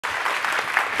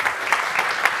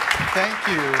Thank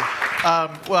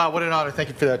you. Well, what an honor. Thank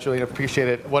you for that, Julian. I appreciate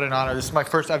it. What an honor. This is my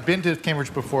first. I've been to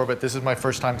Cambridge before, but this is my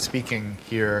first time speaking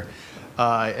here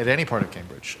at any part of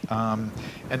Cambridge.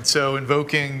 And so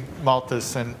invoking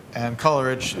Malthus and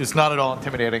Coleridge is not at all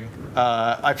intimidating.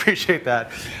 I appreciate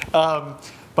that.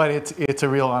 But it's a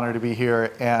real honor to be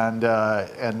here, and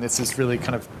this is really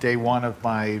kind of day one of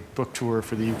my book tour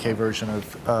for the UK version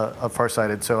of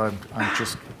Farsighted. So I'm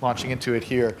just launching into it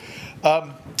here.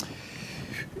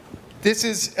 This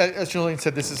is, as Julian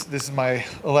said, this is my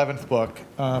 11th book,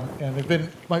 and they've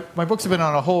been my books have been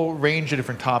on a whole range of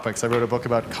different topics. I wrote a book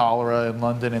about cholera in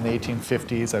London in the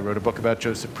 1850s. I wrote a book about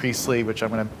Joseph Priestley, which I'm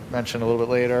going to mention a little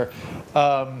bit later.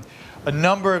 A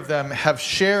number of them have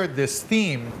shared this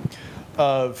theme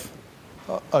of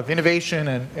innovation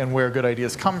and where good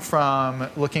ideas come from,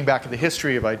 looking back at the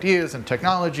history of ideas and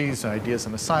technologies and ideas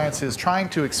in the sciences, trying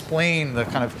to explain the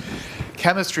kind of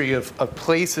chemistry of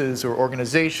places or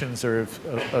organizations or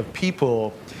of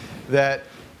people that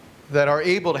are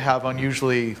able to have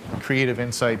unusually creative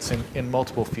insights in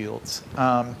multiple fields.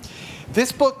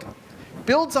 This book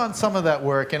builds on some of that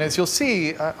work, and as you'll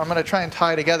see, I'm going to try and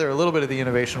tie together a little bit of the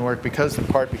innovation work because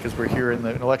we're here in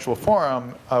the intellectual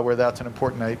forum where that's an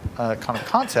important kind of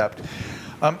concept.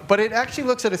 But it actually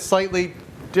looks at a slightly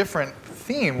different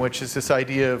theme, which is this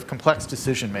idea of complex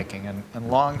decision-making and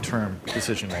long-term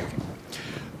decision-making.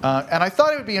 And I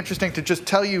thought it would be interesting to just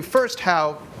tell you first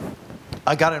how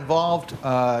I got involved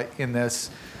in this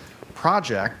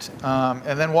project,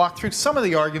 and then walk through some of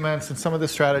the arguments and some of the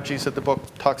strategies that the book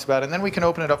talks about, and then we can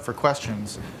open it up for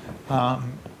questions.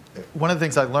 One of the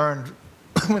things I learned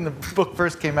when the book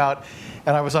first came out,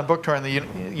 and I was on book tour in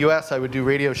the US, I would do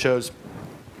radio shows,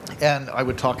 and I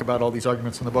would talk about all these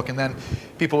arguments in the book, and then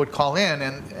people would call in,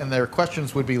 and their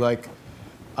questions would be like,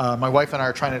 my wife and I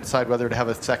are trying to decide whether to have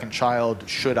a second child,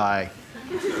 should I?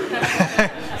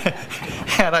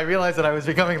 And I realized that I was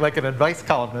becoming like an advice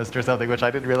columnist or something, which I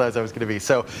didn't realize I was going to be.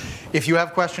 So if you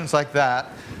have questions like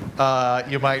that,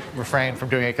 you might refrain from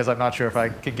doing it because I'm not sure if I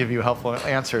can give you helpful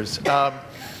answers.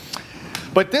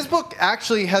 But this book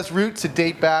actually has roots that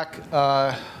date back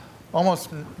almost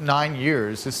 9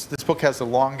 years. This book has the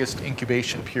longest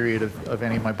incubation period of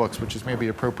any of my books, which is maybe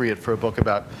appropriate for a book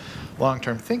about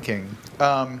long-term thinking.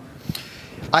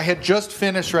 I had just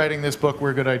finished writing this book,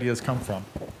 Where Good Ideas Come From.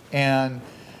 And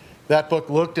that book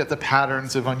looked at the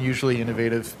patterns of unusually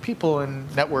innovative people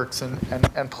and networks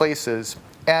and places.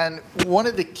 And one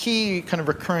of the key kind of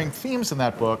recurring themes in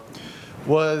that book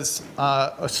was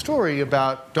a story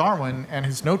about Darwin and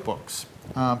his notebooks,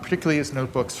 particularly his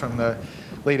notebooks from the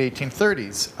late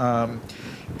 1830s.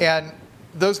 And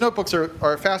those notebooks are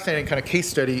a fascinating kind of case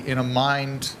study in a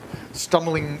mind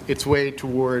stumbling its way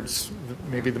towards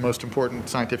maybe the most important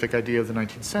scientific idea of the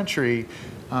 19th century.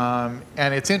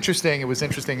 And it's interesting, it was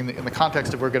interesting in the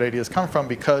context of Where Good Ideas Come From,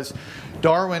 because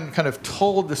Darwin kind of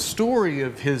told the story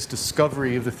of his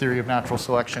discovery of the theory of natural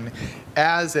selection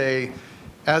as a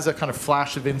kind of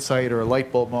flash of insight or a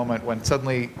light bulb moment when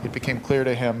suddenly it became clear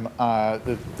to him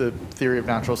the theory of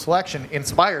natural selection,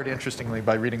 inspired, interestingly,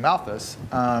 by reading Malthus.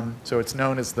 So it's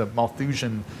known as the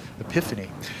Malthusian Epiphany.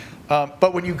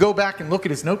 But when you go back and look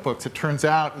at his notebooks, it turns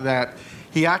out that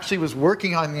he actually was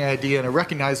working on the idea in a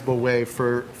recognizable way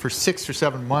for 6 or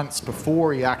 7 months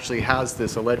before he actually has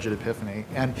this alleged epiphany.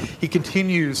 And he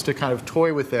continues to kind of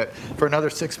toy with it for another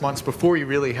 6 months before he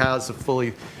really has a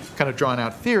fully kind of drawn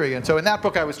out theory. And so in that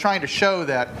book, I was trying to show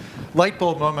that light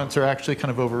bulb moments are actually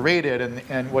kind of overrated.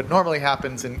 And what normally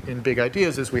happens in big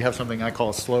ideas is we have something I call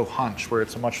a slow hunch, where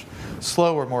it's a much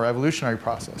slower, more evolutionary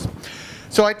process.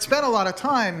 So I'd spent a lot of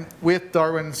time with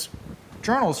Darwin's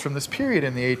journals from this period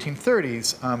in the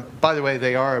 1830s. By the way,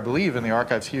 they are, I believe, in the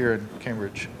archives here in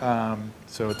Cambridge.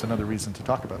 So it's another reason to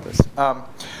talk about this.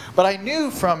 But I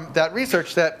knew from that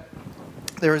research that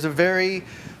there was a very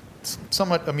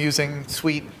somewhat amusing,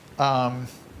 sweet,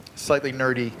 slightly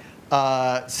nerdy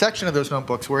section of those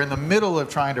notebooks. We're in the middle of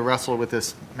trying to wrestle with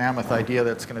this mammoth idea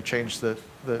that's going to change the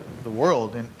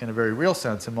world in a very real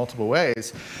sense in multiple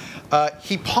ways.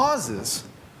 He pauses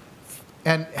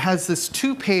and has this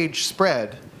 2-page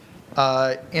spread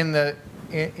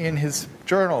in his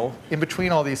journal in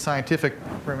between all these scientific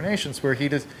ruminations, where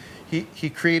he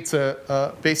creates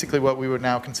basically what we would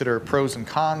now consider a pros and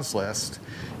cons list,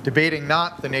 debating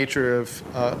not the nature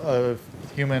of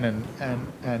human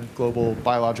and global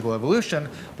biological evolution,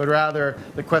 but rather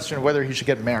the question of whether he should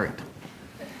get married.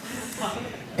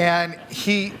 And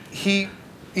he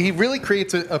really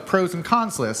creates a pros and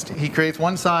cons list. He creates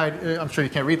one side, I'm sure you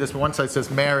can't read this, but one side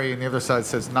says marry and the other side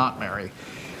says not marry.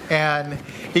 And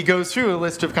he goes through a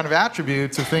list of kind of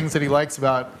attributes of things that he likes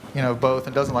about both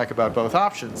and doesn't like about both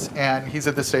options. And he's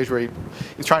at this stage where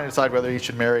he's trying to decide whether he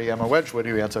should marry Emma Wedgwood,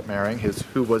 who he ends up marrying,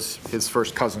 who was his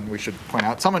first cousin, we should point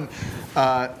out. Someone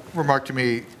remarked to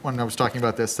me when I was talking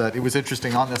about this that it was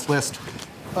interesting on this list,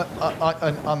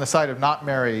 on the side of not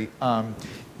marry,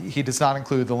 he does not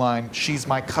include the line, "she's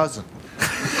my cousin,"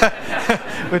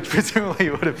 which presumably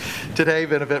would have today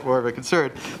been a bit more of a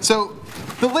concern. So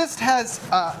the list has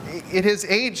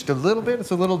aged a little bit.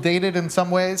 It's a little dated in some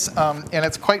ways, and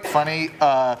it's quite funny.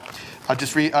 I'll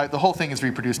just read, the whole thing is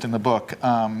reproduced in the book,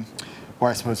 or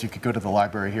I suppose you could go to the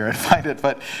library here and find it,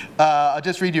 but I'll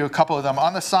just read you a couple of them.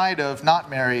 On the side of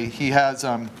not marry, he has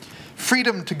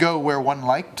freedom to go where one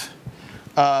liked,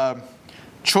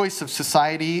 choice of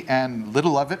society and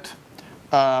little of it.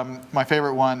 My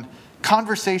favorite one,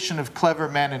 conversation of clever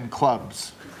men in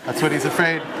clubs. That's what he's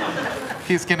afraid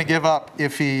he's going to give up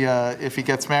if he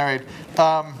gets married.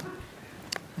 On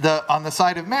the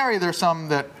side of marry, there's some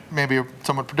that maybe are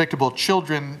somewhat predictable.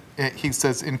 Children, he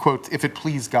says, in quotes, if it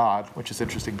please God, which is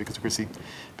interesting because, of course, he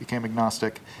became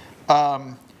agnostic.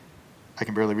 I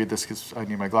can barely read this because I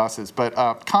need my glasses. But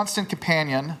constant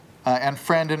companion and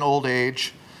friend in old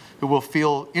age who will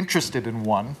feel interested in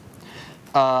one.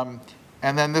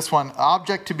 And then this one,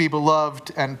 object to be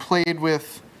beloved and played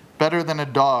with better than a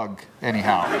dog,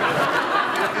 anyhow.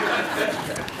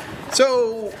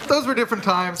 So those were different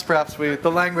times. Perhaps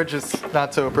the language is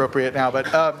not so appropriate now, but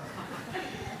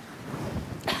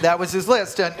that was his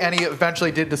list. And he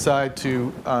eventually did decide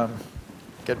to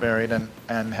get married and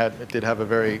did have a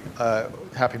very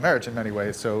happy marriage in many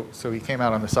ways. So he came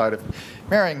out on the side of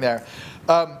marrying there.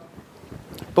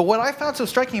 But what I found so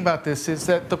striking about this is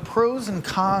that the pros and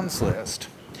cons list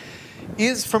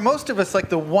is, for most of us, like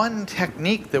the one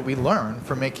technique that we learn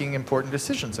for making important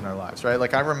decisions in our lives, right?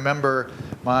 Like I remember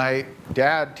my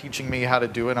dad teaching me how to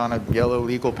do it on a yellow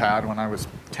legal pad when I was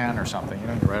 10 or something. You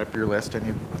write up your list and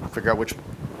you figure out which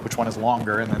one is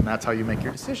longer, and then that's how you make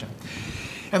your decision.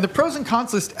 And the pros and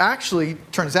cons list actually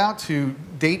turns out to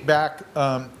date back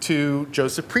to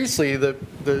Joseph Priestley, the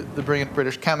brilliant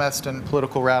British chemist and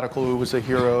political radical who was a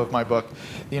hero of my book,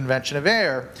 The Invention of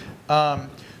Air,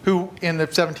 who in the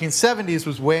 1770s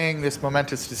was weighing this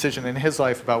momentous decision in his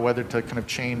life about whether to kind of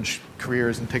change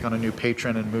careers and take on a new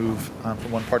patron and move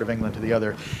from one part of England to the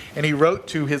other. And he wrote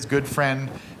to his good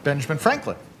friend, Benjamin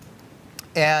Franklin.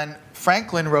 And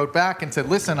Franklin wrote back and said,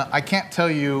 listen, I can't tell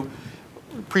you.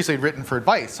 Priestley had written for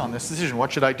advice on this decision.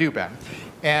 What should I do, Ben?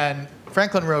 And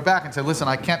Franklin wrote back and said, listen,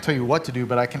 I can't tell you what to do,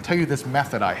 but I can tell you this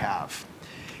method I have.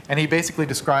 And he basically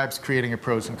describes creating a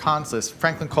pros and cons list.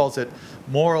 Franklin calls it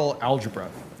moral algebra,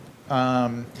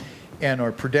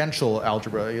 or prudential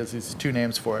algebra. He has these two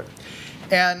names for it.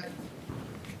 And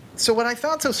so what I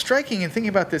found so striking in thinking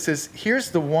about this is,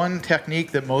 here's the one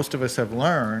technique that most of us have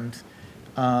learned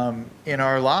in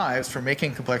our lives for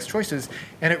making complex choices,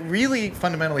 and it really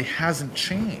fundamentally hasn't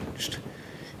changed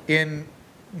in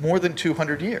more than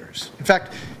 200 years. In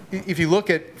fact, if you look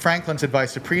at Franklin's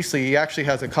advice to Priestley, he actually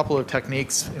has a couple of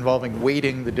techniques involving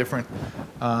weighting the different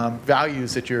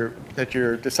values that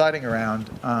you're deciding around.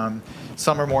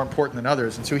 Some are more important than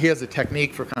others, and so he has a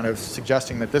technique for kind of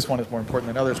suggesting that this one is more important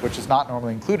than others, which is not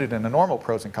normally included in a normal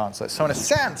pros and cons list. So in a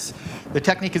sense, the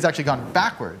technique has actually gone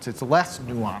backwards. It's less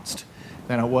nuanced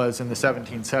than it was in the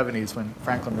 1770s when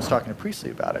Franklin was talking to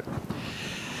Priestley about it.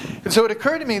 And so it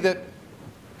occurred to me that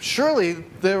surely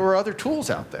there were other tools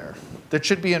out there that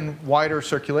should be in wider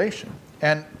circulation.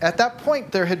 And at that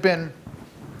point, there had been,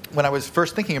 when I was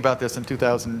first thinking about this in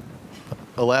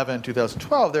 2011,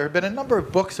 2012, there had been a number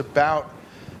of books about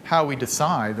how we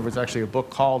decide. There was actually a book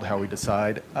called How We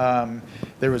Decide.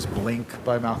 There was Blink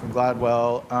by Malcolm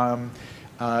Gladwell.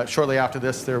 Shortly after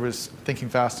this, there was Thinking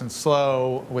Fast and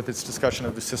Slow with its discussion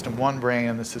of the System 1 brain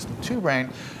and the System 2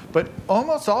 brain. But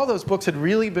almost all those books had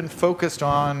really been focused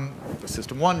on the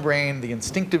System 1 brain, the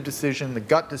instinctive decision, the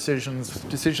gut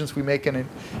decisions we make in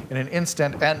an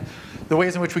instant, and the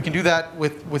ways in which we can do that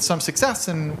with some success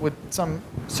and with some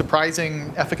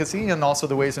surprising efficacy, and also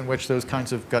the ways in which those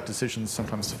kinds of gut decisions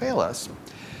sometimes fail us.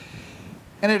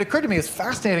 And it occurred to me, as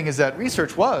fascinating as that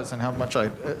research was, and how much I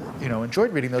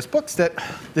enjoyed reading those books, that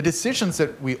the decisions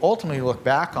that we ultimately look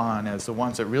back on as the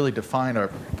ones that really define our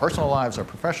personal lives, our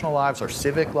professional lives, our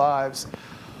civic lives,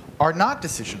 are not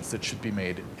decisions that should be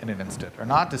made in an instant, are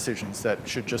not decisions that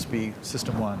should just be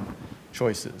System 1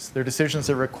 choices. They're decisions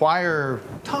that require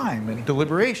time and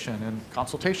deliberation and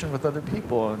consultation with other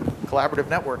people and collaborative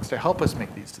networks to help us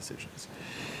make these decisions.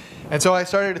 And so I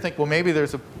started to think, well, maybe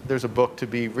there's a book to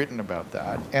be written about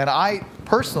that. And I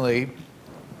personally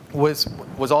was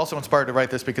was also inspired to write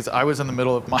this because I was in the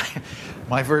middle of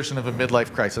my version of a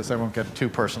midlife crisis. I won't get too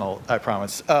personal, I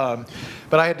promise. But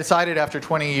I had decided after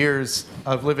 20 years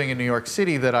of living in New York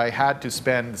City that I had to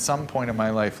spend some point in my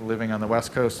life living on the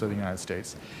West Coast of the United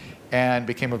States, and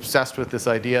became obsessed with this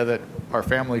idea that our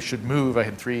family should move. I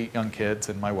had 3 young kids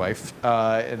and my wife,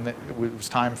 and it was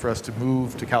time for us to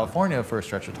move to California for a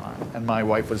stretch of time. And my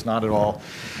wife was not at all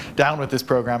down with this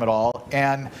program at all.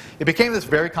 And it became this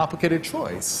very complicated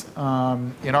choice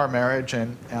in our marriage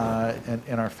and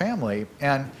in our family.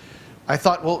 And I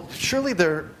thought, well, surely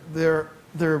there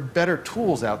are better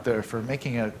tools out there for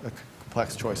making a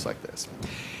complex choice like this.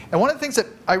 And one of the things that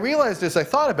I realized as I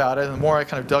thought about it, and the more I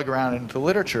kind of dug around into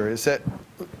literature, is that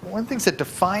one of the things that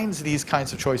defines these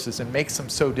kinds of choices and makes them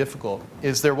so difficult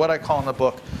is they're what I call in the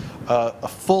book a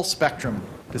full spectrum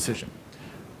decision.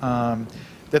 That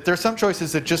there are some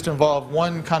choices that just involve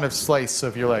one kind of slice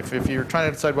of your life. If you're trying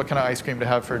to decide what kind of ice cream to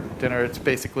have for dinner, it's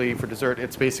basically, for dessert,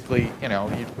 it's basically,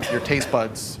 your taste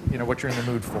buds, what you're in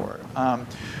the mood for.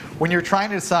 When you're trying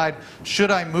to decide, should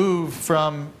I move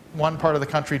from one part of the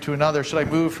country to another? Should I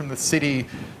move from the city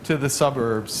to the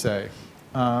suburbs, say?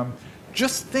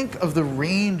 Just think of the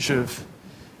range of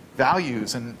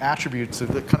values and attributes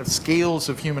of the kind of scales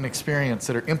of human experience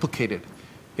that are implicated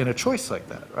in a choice like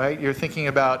that, right? You're thinking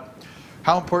about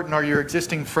how important are your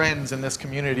existing friends in this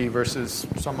community versus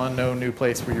some unknown new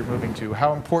place where you're moving to?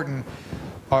 How important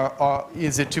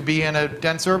is it to be in a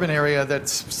dense urban area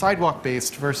that's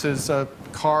sidewalk-based versus a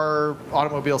car,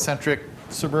 automobile-centric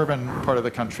suburban part of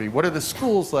the country? What are the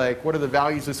schools like? What are the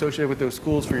values associated with those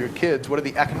schools for your kids? What are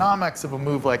the economics of a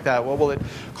move like that? What will it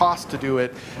cost to do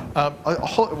it?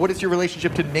 What is your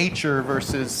relationship to nature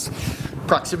versus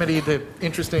proximity to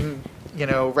interesting,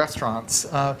 restaurants?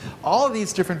 All of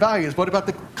these different values. What about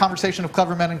the conversation of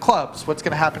clever men in clubs? What's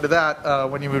going to happen to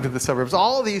that when you move to the suburbs?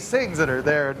 All of these things that are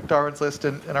there in Darwin's list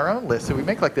and our own list that we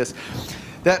make like this,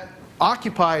 that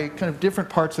occupy kind of different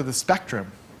parts of the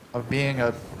spectrum of being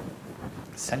a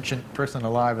sentient person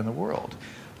alive in the world,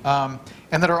 and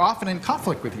that are often in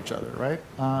conflict with each other, right?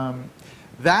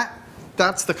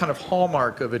 That's the kind of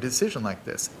hallmark of a decision like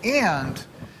this. And,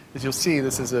 as you'll see,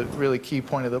 this is a really key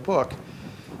point of the book,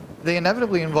 they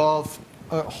inevitably involve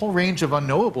a whole range of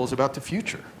unknowables about the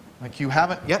future. Like, you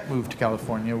haven't yet moved to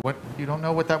California. You don't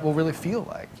know what that will really feel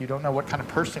like. You don't know what kind of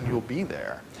person you'll be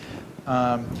there.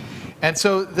 And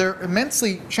so they're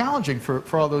immensely challenging for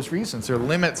all those reasons. There are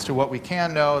limits to what we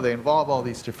can know. They involve all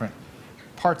these different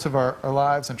parts of our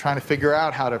lives, and trying to figure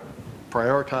out how to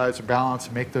prioritize or balance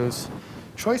and make those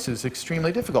choices is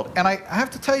extremely difficult. And I have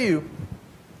to tell you,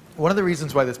 one of the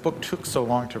reasons why this book took so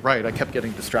long to write, I kept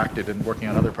getting distracted and working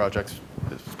on other projects.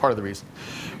 This was part of the reason.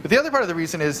 But the other part of the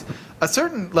reason is a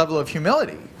certain level of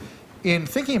humility in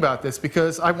thinking about this,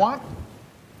 because I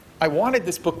wanted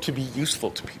this book to be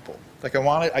useful to people. Like,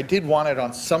 I did want it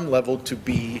on some level to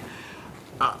be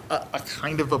a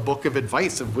kind of a book of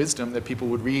advice, of wisdom that people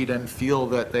would read and feel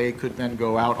that they could then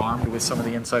go out armed with some of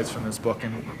the insights from this book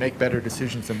and make better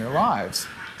decisions in their lives.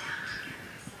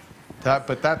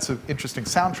 But that's an interesting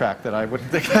soundtrack that I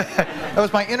wouldn't think. That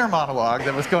was my inner monologue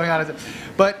that was going on.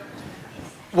 But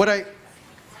what I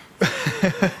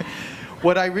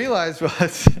realized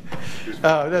was,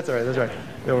 oh, that's all right, that's right,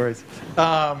 no worries.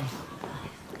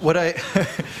 What I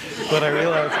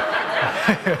realized,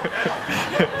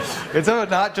 it's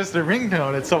not just a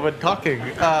ringtone, it's someone talking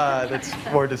that's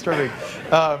more disturbing.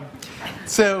 But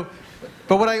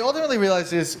what I ultimately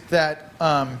realized is that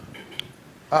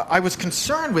I was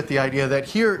concerned with the idea that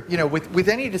here, with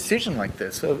any decision like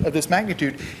this, of this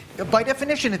magnitude, by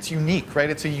definition it's unique, right?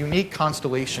 It's a unique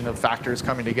constellation of factors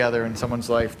coming together in someone's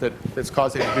life that's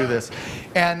causing them to do this.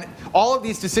 And all of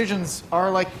these decisions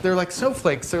they're like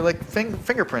snowflakes, they're like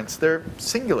fingerprints, they're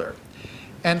singular.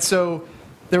 And so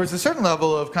there was a certain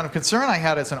level of kind of concern I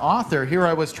had as an author. Here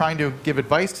I was trying to give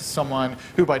advice to someone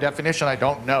who, by definition, I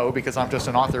don't know because I'm just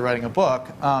an author writing a book,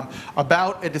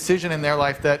 about a decision in their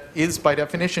life that is, by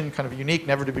definition, kind of unique,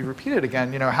 never to be repeated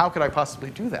again. How could I possibly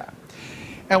do that?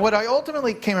 And what I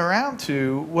ultimately came around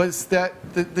to was that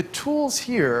the tools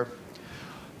here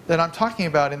that I'm talking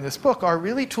about in this book are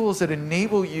really tools that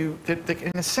enable you, that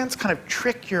in a sense kind of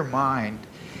trick your mind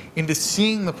into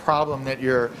seeing the problem that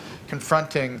you're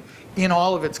confronting in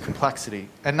all of its complexity,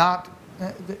 and not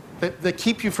that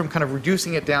keep you from kind of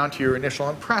reducing it down to your initial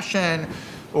impression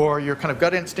or your kind of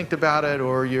gut instinct about it,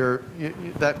 or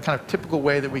that kind of typical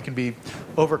way that we can be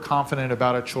overconfident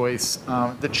about a choice,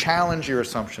 that challenge your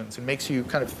assumptions and makes you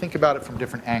kind of think about it from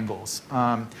different angles.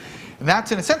 And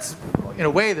that's, in a sense, in a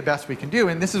way, the best we can do.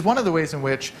 And this is one of the ways in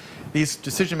which these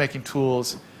decision-making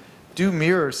tools do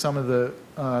mirror some of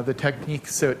the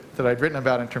techniques that I'd written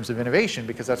about in terms of innovation,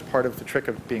 because that's part of the trick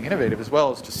of being innovative as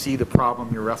well, is to see the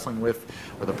problem you're wrestling with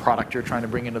or the product you're trying to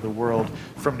bring into the world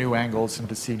from new angles and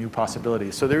to see new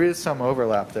possibilities. So there is some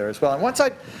overlap there as well. And once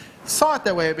I saw it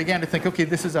that way, I began to think, okay,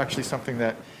 this is actually something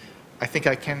that I think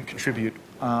I can contribute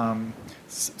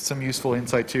some useful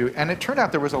insight to. And it turned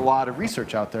out there was a lot of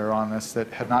research out there on this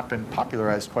that had not been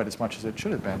popularized quite as much as it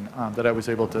should have been, that I was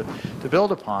able to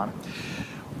build upon.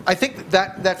 I think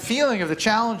that feeling of the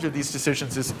challenge of these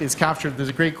decisions is captured. There's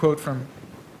a great quote from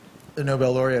the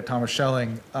Nobel laureate Thomas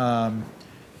Schelling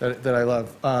that I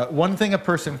love. One thing a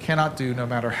person cannot do, no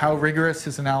matter how rigorous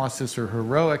his analysis or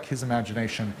heroic his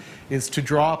imagination, is to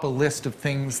draw up a list of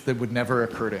things that would never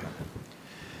occur to him.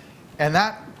 And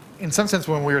that, in some sense,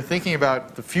 when we were thinking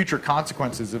about the future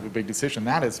consequences of a big decision,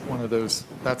 that is one of those,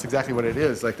 that's exactly what it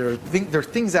is. Like there are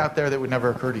things out there that would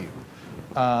never occur to you,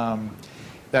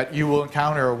 that you will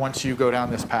encounter once you go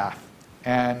down this path.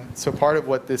 And so part of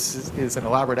what this is an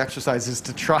elaborate exercise is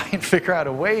to try and figure out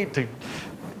a way to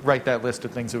write that list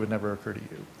of things that would never occur to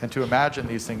you, and to imagine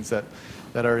these things that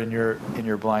are in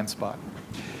your blind spot.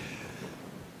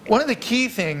 One of the key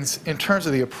things in terms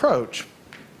of the approach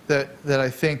that I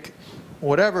think,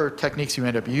 whatever techniques you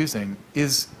end up using,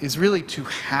 is really to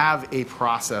have a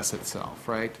process itself,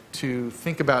 right? To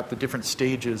think about the different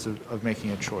stages of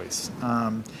making a choice.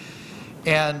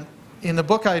 And in the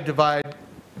book, I divide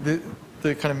the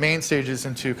kind of main stages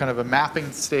into kind of a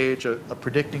mapping stage, a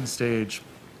predicting stage,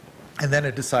 and then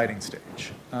a deciding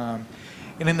stage. And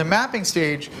in the mapping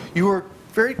stage, you are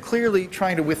very clearly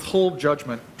trying to withhold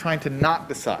judgment, trying to not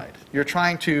decide. You're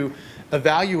trying to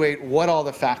evaluate what all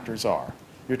the factors are.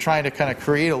 You're trying to kind of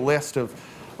create a list of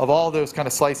all those kind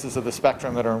of slices of the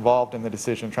spectrum that are involved in the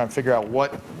decision, trying to figure out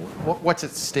what's at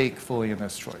stake fully in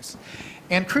this choice.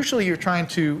 And crucially, you're trying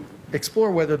to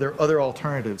explore whether there are other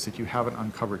alternatives that you haven't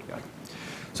uncovered yet.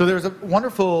 So there's a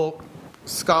wonderful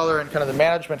scholar in kind of the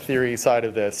management theory side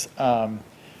of this, a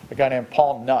guy named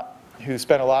Paul Nutt, who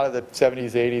spent a lot of the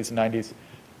 70s, 80s, and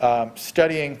 90s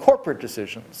studying corporate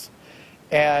decisions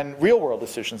and real-world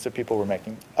decisions that people were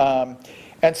making,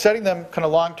 and studying them kind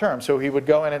of long-term. So he would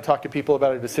go in and talk to people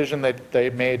about a decision that they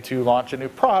made to launch a new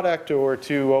product or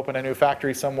to open a new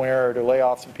factory somewhere or to lay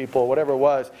off some people, whatever it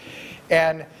was.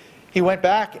 And he went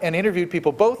back and interviewed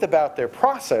people both about their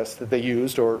process that they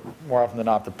used, or more often than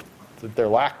not, their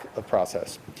lack of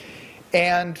process.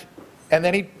 And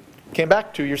then he came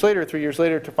back 2 years later, 3 years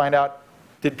later, to find out,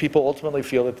 did people ultimately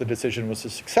feel that the decision was a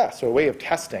success? So a way of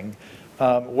testing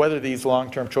whether these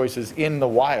long-term choices in the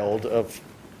wild of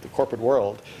the corporate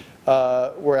world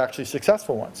were actually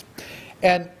successful ones.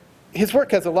 And his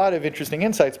work has a lot of interesting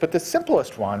insights, but the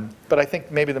simplest one, but I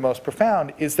think maybe the most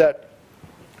profound, is that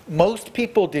most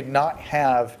people did not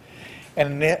have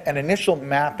an initial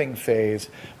mapping phase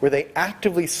where they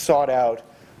actively sought out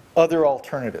other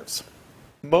alternatives.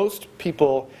 Most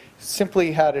people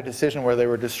simply had a decision where they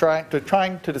were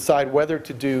trying to decide whether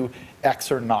to do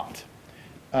X or not.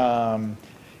 Nutt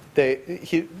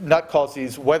calls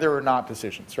these whether or not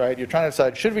decisions, right? You're trying to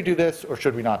decide, should we do this or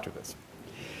should we not do this?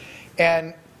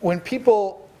 And when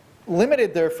people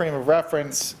limited their frame of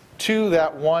reference to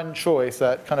that one choice,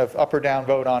 that kind of up or down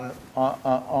vote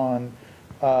on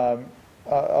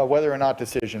a whether or not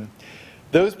decision,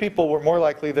 those people were more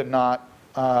likely than not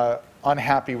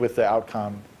unhappy with the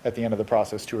outcome at the end of the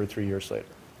process 2 or 3 years later.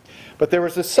 But there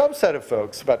was a subset of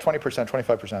folks, about 20%,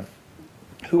 25%,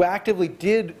 who actively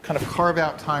did kind of carve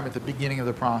out time at the beginning of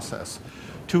the process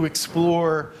to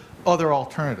explore other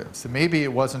alternatives. And maybe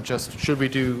it wasn't just, should we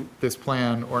do this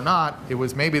plan or not? It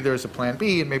was maybe there's a plan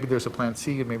B, and maybe there's a plan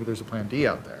C, and maybe there's a plan D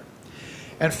out there.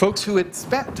 And folks who had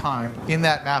spent time in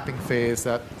that mapping phase,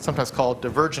 that sometimes called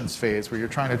divergence phase, where you're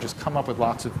trying to just come up with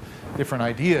lots of different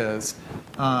ideas,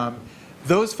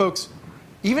 those folks,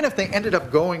 even if they ended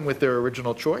up going with their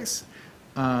original choice,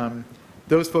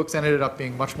 those folks ended up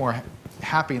being much more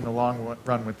happy in the long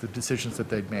run with the decisions that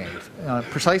they'd made,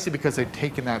 precisely because they'd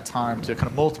taken that time to kind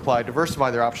of multiply,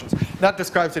 diversify their options. That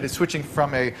describes it as switching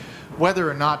from a whether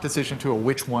or not decision to a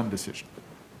which one decision.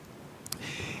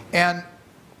 And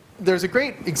there's a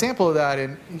great example of that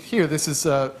in here. This is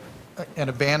an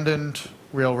abandoned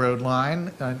railroad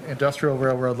line, an industrial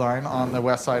railroad line on the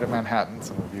west side of Manhattan.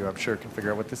 Some of you, I'm sure, can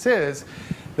figure out what this is.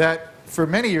 That for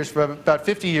many years, for about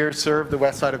 50 years, served the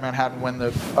west side of Manhattan when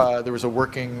there was a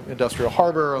working industrial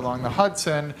harbor along the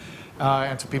Hudson,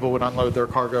 and so people would unload their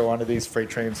cargo onto these freight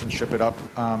trains and ship it up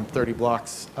 30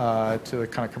 blocks to the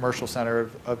kind of commercial center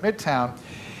of Midtown.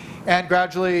 And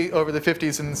gradually, over the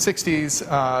 50s and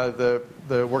 60s,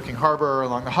 the working harbor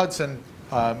along the Hudson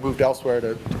moved elsewhere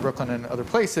to Brooklyn and other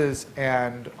places,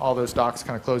 and all those docks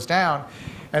kind of closed down.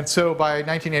 And so by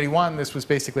 1981, this was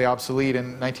basically obsolete.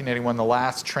 In 1981, the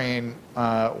last train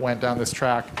went down this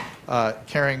track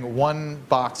carrying 1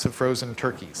 box of frozen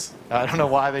turkeys. I don't know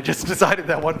why they just decided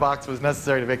that 1 box was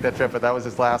necessary to make that trip, but that was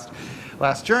his last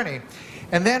journey.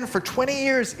 And then for 20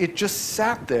 years, it just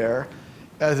sat there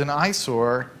as an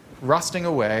eyesore, rusting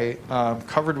away,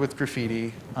 covered with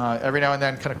graffiti. Every now and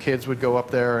then, kind of kids would go up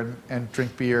there and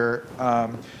drink beer.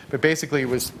 But basically, it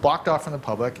was blocked off from the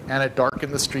public, and it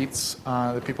darkened the streets.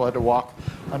 The people had to walk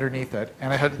underneath it,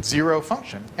 and it had 0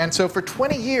 function. And so for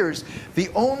 20 years, the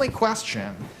only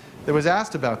question that was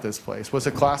asked about this place was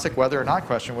a classic whether or not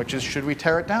question, which is, should we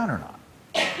tear it down or not?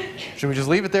 Should we just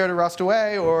leave it there to rust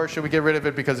away, or should we get rid of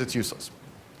it because it's useless?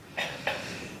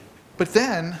 But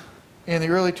then, in the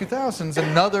early 2000s,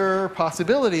 another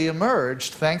possibility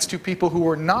emerged thanks to people who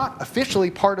were not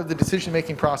officially part of the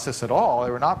decision-making process at all.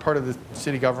 They were not part of the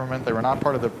city government. They were not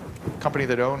part of the company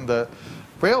that owned the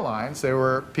rail lines. They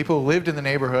were people who lived in the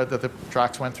neighborhood that the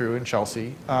tracks went through in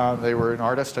Chelsea. They were an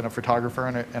artist and a photographer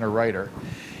and a writer.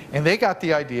 And they got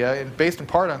the idea, and based in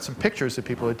part on some pictures that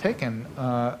people had taken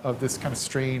of this kind of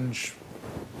strange,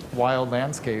 wild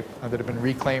landscape that had been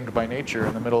reclaimed by nature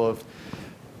in the middle of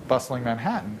bustling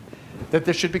Manhattan, that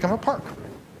this should become a park.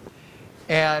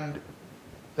 And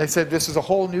they said this is a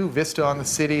whole new vista on the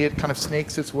city. It kind of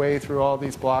snakes its way through all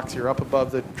these blocks. You're up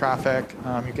above the traffic.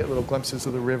 You get little glimpses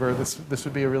of the river. This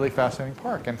would be a really fascinating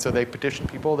park. And so they petitioned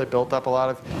people. They built up a lot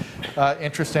of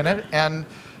interest in it. And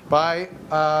by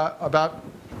about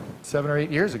 7 or 8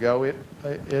 years ago,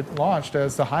 it launched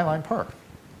as the Highline Park.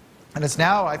 And it's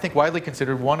now, I think, widely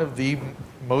considered one of the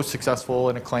most successful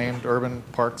and acclaimed urban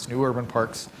parks, new urban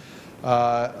parks,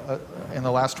 in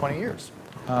the last 20 years.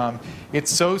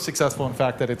 It's so successful, in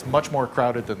fact, that it's much more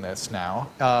crowded than this now.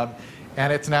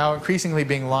 And it's now increasingly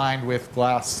being lined with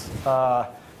glass,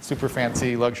 super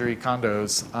fancy luxury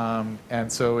condos.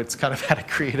 And so it's kind of had a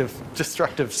creative,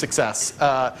 destructive success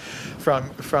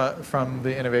from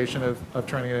the innovation of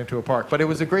turning it into a park. But it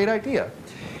was a great idea.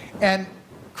 And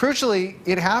crucially,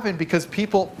 it happened because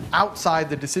people outside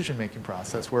the decision-making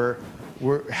process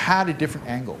had a different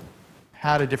angle,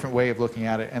 had a different way of looking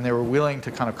at it, and they were willing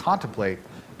to kind of contemplate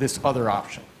this other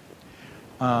option.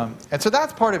 And so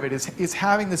that's part of it, is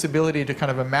having this ability to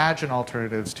kind of imagine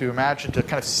alternatives, to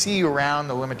kind of see around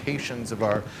the limitations of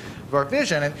our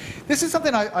vision. And this is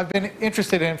something I've been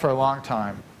interested in for a long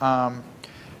time.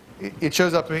 It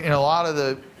shows up in a lot of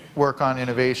the work on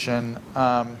innovation.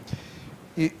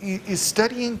 Is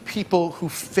studying people who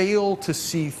fail to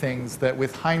see things that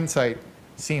with hindsight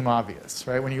seem obvious,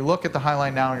 right? When you look at the High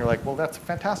Line now and you're like, well, that's a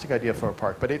fantastic idea for a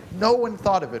park, but no one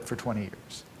thought of it for 20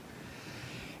 years.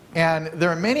 And there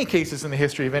are many cases in the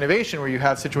history of innovation where you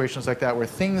have situations like that, where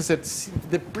things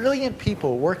the brilliant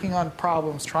people working on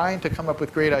problems, trying to come up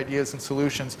with great ideas and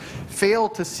solutions, fail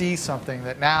to see something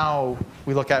that now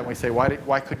we look at and we say,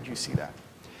 why couldn't you see that?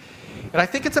 And I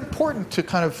think it's important to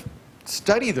kind of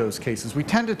study those cases. We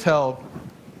tend to tell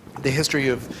the history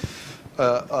of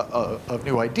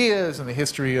new ideas and the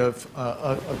history of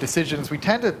decisions. We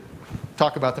tend to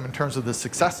talk about them in terms of the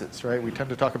successes, right? We tend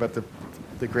to talk about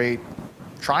the great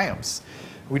triumphs.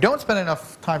 We don't spend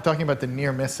enough time talking about the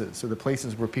near misses, or the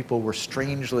places where people were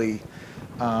strangely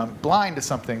blind to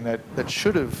something that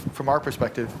should have, from our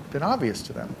perspective, been obvious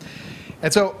to them.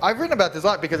 And so I've written about this a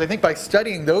lot because I think by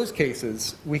studying those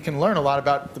cases, we can learn a lot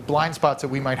about the blind spots that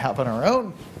we might have on our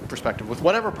own perspective with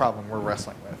whatever problem we're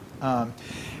wrestling with.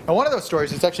 And one of those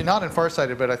stories, it's actually not in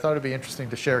Farsighted, but I thought it would be interesting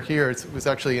to share here. It was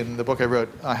actually in the book I wrote,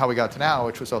 How We Got to Now,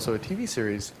 which was also a TV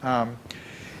series,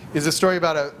 is a story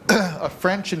about a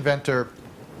French inventor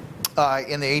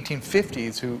in the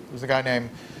 1850s who was a guy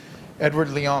named Edward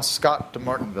Leon Scott de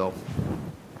Martinville.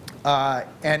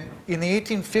 And in the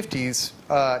 1850s,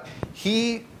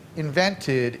 he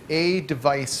invented a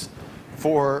device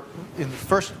in the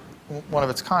first one of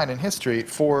its kind in history,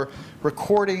 for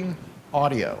recording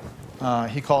audio.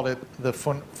 He called it the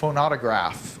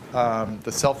phonograph,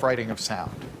 the self-writing of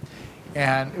sound.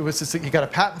 And it was he got a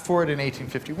patent for it in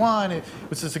 1851. It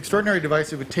was this extraordinary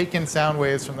device. It would take in sound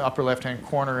waves from the upper left-hand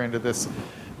corner into this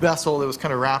vessel that was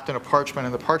kind of wrapped in a parchment,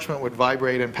 and the parchment would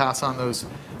vibrate and pass on those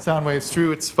sound waves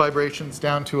through its vibrations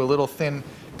down to a little thin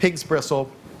pig's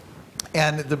bristle.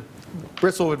 And the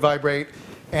bristle would vibrate,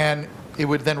 and it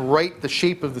would then write the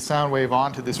shape of the sound wave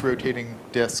onto this rotating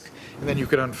disc. And then you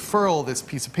could unfurl this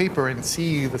piece of paper and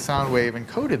see the sound wave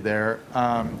encoded there.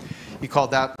 He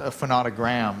called that a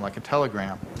phonogram, like a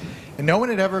telegram. And no one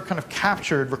had ever kind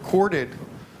of recorded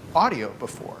audio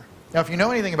before. Now, if you know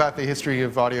anything about the history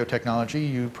of audio technology,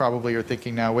 you probably are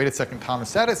thinking now, wait a second,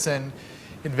 Thomas Edison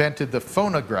invented the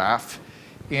phonograph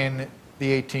in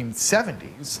the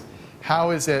 1870s,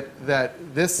 how is it that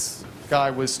this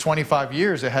guy was 25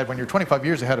 years ahead? When you're 25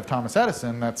 years ahead of Thomas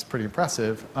Edison, that's pretty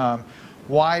impressive.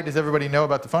 Why does everybody know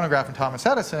about the phonograph and Thomas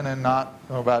Edison and not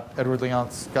know about Edward Leon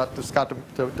Scott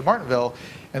de Martinville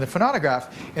and the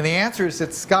phonograph? And the answer is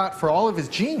that Scott, for all of his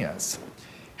genius,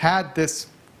 had this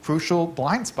crucial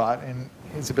blind spot in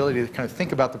his ability to kind of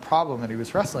think about the problem that he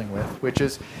was wrestling with, which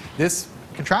is this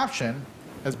contraption,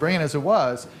 as brilliant as it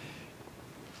was,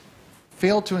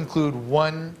 failed to include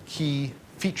one key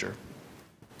feature,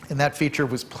 and that feature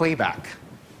was playback.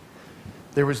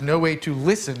 There was no way to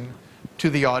listen to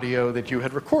the audio that you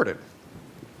had recorded.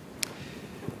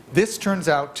 This turns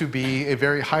out to be a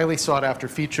very highly sought after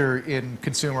feature in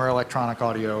consumer electronic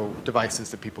audio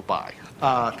devices that people buy.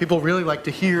 People really like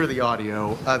to hear the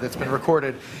audio that's been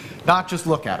recorded, not just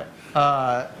look at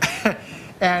it.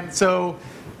 And so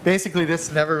basically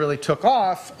this never really took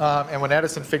off, and when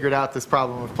Edison figured out this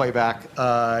problem of playback,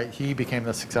 he became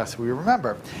the success we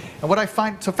remember. And what I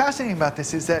find so fascinating about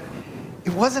this is that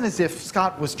it wasn't as if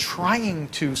Scott was trying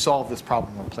to solve this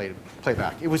problem of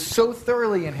playback. It was so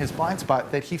thoroughly in his blind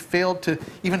spot that he failed to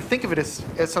even think of it as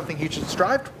something he should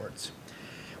strive towards.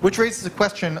 Which raises the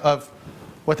question of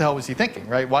what the hell was he thinking,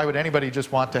 right? Why would anybody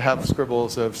just want to have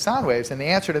scribbles of sound waves? And the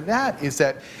answer to that is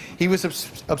that he was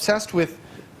obsessed with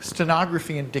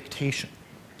stenography and dictation.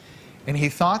 And he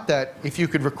thought that if you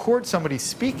could record somebody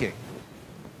speaking,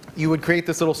 you would create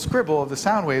this little scribble of the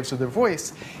sound waves of their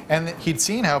voice. And he'd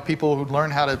seen how people who'd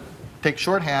learned how to take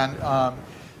shorthand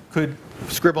could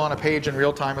scribble on a page in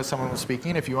real time as someone was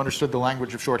speaking. If you understood the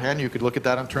language of shorthand, you could look at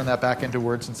that and turn that back into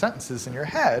words and sentences in your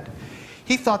head.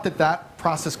 He thought that that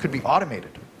process could be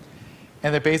automated,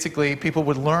 and that basically people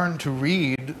would learn to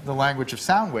read the language of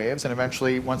sound waves, and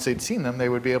eventually, once they'd seen them, they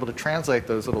would be able to translate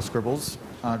those little scribbles,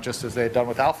 just as they had done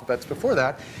with alphabets before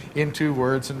that, into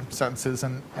words and sentences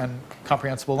and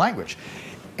comprehensible language.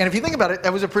 And if you think about it,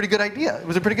 that was a pretty good idea. It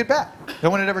was a pretty good bet. No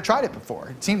one had ever tried it before.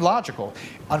 It seemed logical.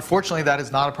 Unfortunately, that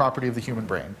is not a property of the human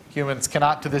brain. Humans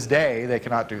cannot, to this day, they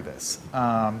cannot do this.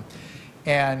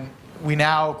 And we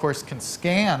now, of course, can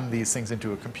scan these things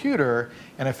into a computer.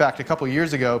 And in fact, a couple of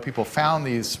years ago, people found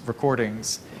these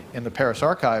recordings in the Paris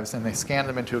archives, and they scanned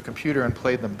them into a computer and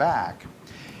played them back.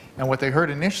 And what they heard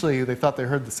initially, they thought they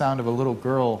heard the sound of a little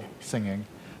girl singing,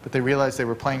 but they realized they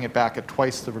were playing it back at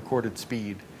twice the recorded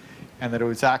speed. And that it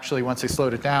was actually, once they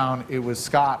slowed it down, it was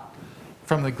Scott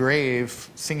from the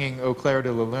grave singing Au clair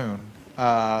de la lune.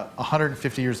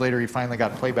 150 years later, he finally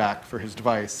got playback for his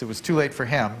device. It was too late for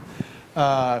him.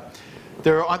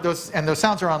 Those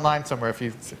sounds are online somewhere if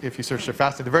you search. They're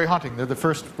fascinating. They're very haunting. They're the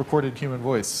first recorded human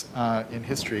voice in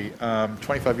history,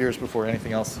 25 years before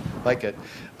anything else like it.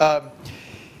 But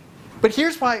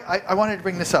here's why I wanted to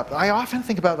bring this up. I often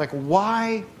think about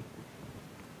why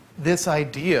this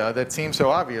idea that seems so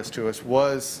obvious to us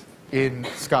was in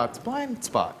Scott's blind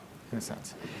spot, in a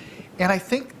sense. And I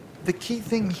think the key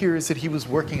thing here is that he was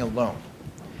working alone,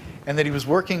 and that he was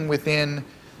working within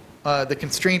the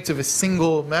constraints of a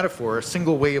single metaphor, a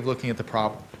single way of looking at the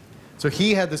problem. So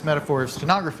he had this metaphor of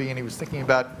stenography, and he was thinking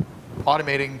about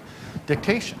automating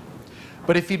dictation.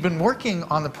 But if he'd been working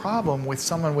on the problem with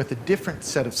someone with a different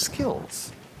set of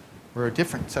skills, or a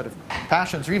different set of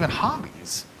passions, or even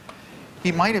hobbies,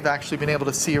 he might have actually been able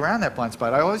to see around that blind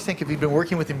spot. I always think if he'd been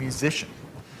working with a musician,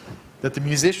 that the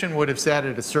musician would have said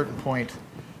at a certain point,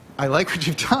 I like what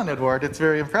you've done, Edward, it's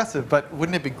very impressive, but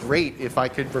wouldn't it be great if I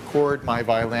could record my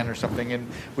violin or something and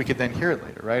we could then hear it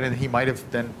later, right? And he might have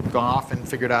then gone off and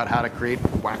figured out how to create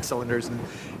wax cylinders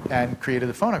and created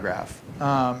the phonograph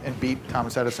and beat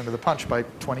Thomas Edison to the punch by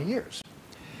 20 years.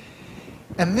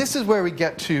 And this is where we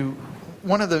get to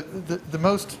one of the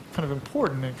most kind of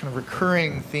important and kind of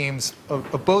recurring themes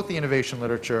of both the innovation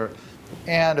literature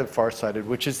and of Farsighted,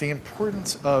 which is the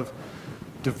importance of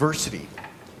diversity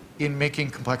in making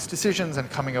complex decisions and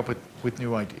coming up with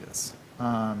new ideas.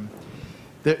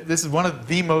 This is one of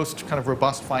the most kind of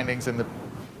robust findings in the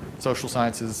social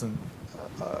sciences and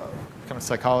kind of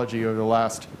psychology over the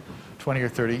last 20 or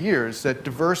 30 years, that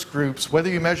diverse groups, whether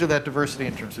you measure that diversity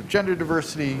in terms of gender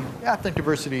diversity, ethnic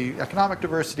diversity, economic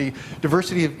diversity,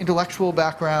 diversity of intellectual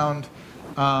background,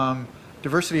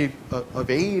 diversity of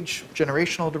age,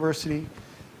 generational diversity,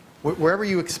 wherever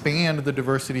you expand the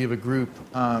diversity of a group,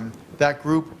 that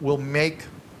group will make,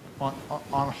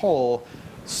 on whole,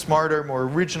 smarter, more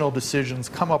original decisions,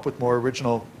 come up with more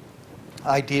original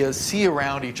ideas, see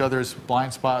around each other's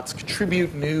blind spots,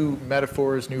 contribute new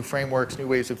metaphors, new frameworks, new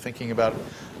ways of thinking about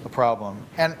a problem.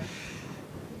 And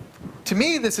to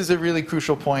me, this is a really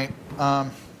crucial point.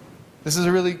 This is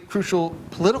a really crucial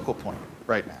political point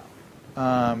right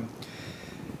now.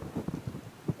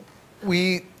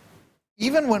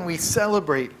 even when we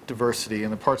celebrate diversity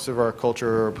in the parts of our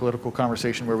culture or political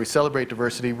conversation where we celebrate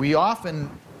diversity, we often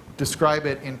describe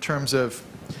it in terms of,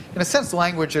 in a sense,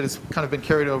 language that has kind of been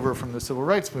carried over from the civil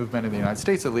rights movement in the United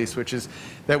States, at least, which is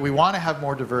that we want to have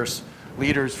more diverse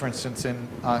leaders, for instance, in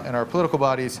our political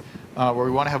bodies, where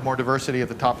we want to have more diversity at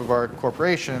the top of our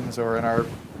corporations or in our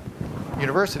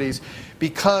universities,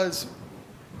 because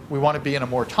we want to be in a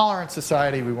more tolerant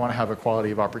society. We want to have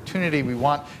equality of opportunity. We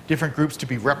want different groups to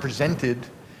be represented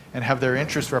and have their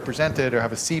interests represented or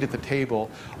have a seat at the table,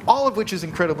 all of which is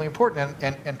incredibly important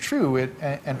and true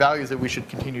and values that we should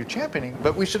continue championing.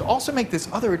 But we should also make this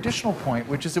other additional point,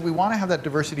 which is that we want to have that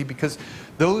diversity because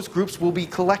those groups will be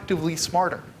collectively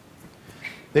smarter.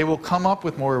 They will come up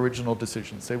with more original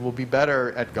decisions. They will be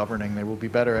better at governing. They will be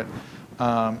better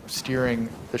at steering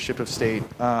the ship of state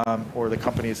or the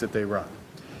companies that they run.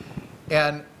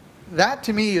 And that,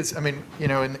 to me, is, I mean, you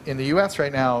know, in the US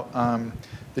right now,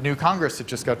 the new Congress that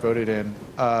just got voted in,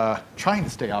 trying to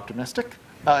stay optimistic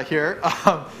here,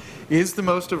 is the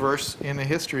most diverse in the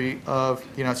history of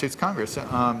the United States Congress,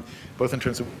 both in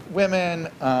terms of women,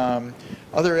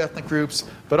 other ethnic groups,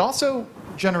 but also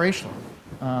generational.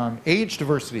 Age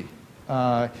diversity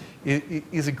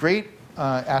is a great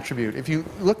attribute. If you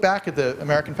look back at the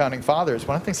American Founding Fathers,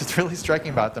 one of the things that's really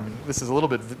striking about them, and this is a little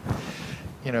bit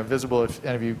visible if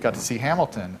any of you got to see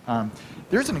Hamilton,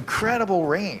 there's an incredible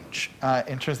range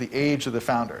in terms of the age of the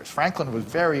founders. Franklin was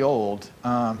very old.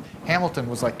 Hamilton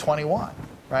was like 21,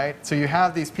 right? So you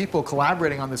have these people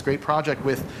collaborating on this great project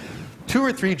with 2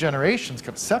 or 3 generations kind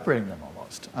of separating them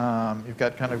almost. You've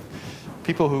got kind of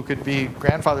people who could be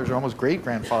grandfathers or almost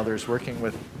great-grandfathers working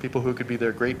with people who could be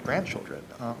their great-grandchildren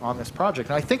on this project.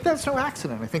 And I think that's no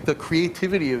accident. I think the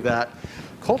creativity of that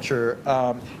culture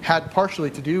had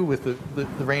partially to do with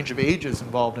the range of ages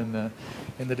involved in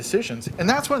the decisions. And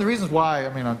that's one of the reasons why,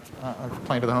 I mean, I'm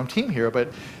playing to the home team here, but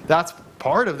that's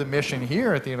part of the mission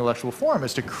here at the Intellectual Forum,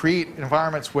 is to create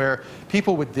environments where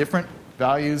people with different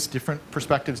values, different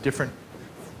perspectives, different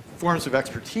forms of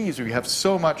expertise, where you have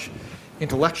so much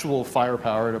intellectual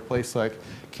firepower at a place like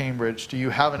Cambridge, do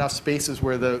you have enough spaces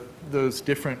where those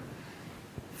different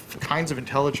kinds of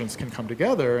intelligence can come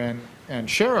together and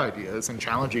share ideas and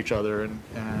challenge each other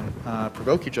and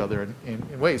provoke each other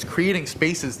in ways. Creating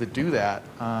spaces that do that,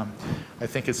 I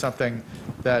think, is something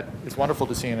that is wonderful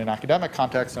to see in an academic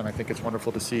context, and I think it's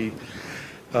wonderful to see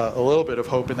a little bit of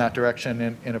hope in that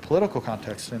direction in a political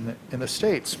context in the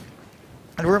States.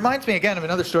 And it reminds me, again, of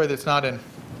another story that's not in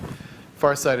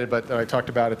Farsighted, but that I talked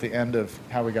about at the end of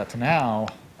How We Got to Now,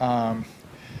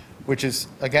 which is,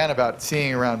 again, about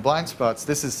seeing around blind spots.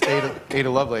 This is Ada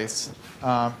Lovelace.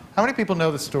 How many people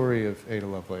know the story of Ada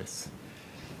Lovelace?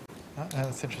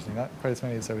 That's interesting. Not quite as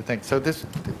many as I would think. So this,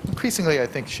 increasingly, I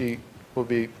think she will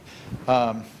be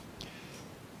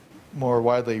more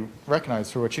widely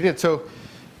recognized for what she did. So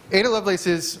Ada Lovelace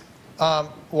is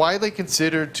widely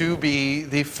considered to be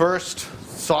the first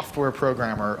software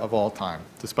programmer of all time,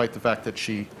 despite the fact that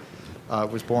she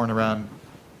was born around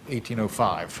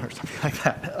 1805 or something like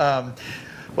that,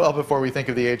 well before we think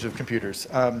of the age of computers.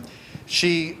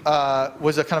 She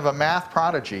was a kind of a math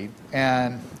prodigy,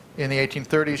 and in the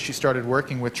 1830s she started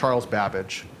working with Charles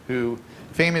Babbage, who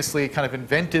famously kind of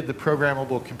invented the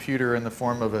programmable computer in the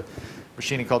form of a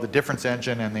machine he called the difference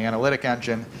engine and the analytic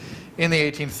engine. In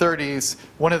the 1830s,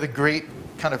 one of the great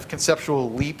kind of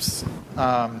conceptual leaps,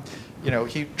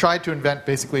 he tried to invent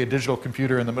basically a digital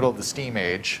computer in the middle of the steam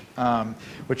age,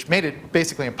 which made it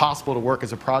basically impossible to work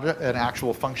as an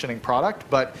actual functioning product.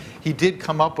 But he did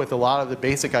come up with a lot of the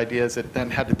basic ideas that then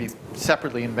had to be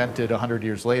separately invented 100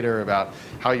 years later about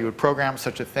how you would program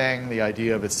such a thing, the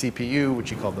idea of a CPU, which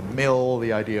he called the mill,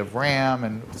 the idea of RAM,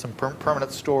 and some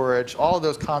permanent storage. All of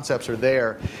those concepts are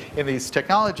there in these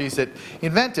technologies that he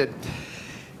invented.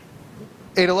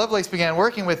 Ada Lovelace began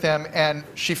working with him, and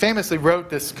she famously wrote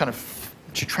this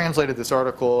she translated this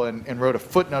article and wrote a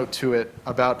footnote to it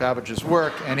about Babbage's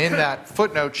work, and in that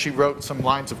footnote she wrote some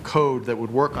lines of code that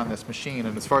would work on this machine,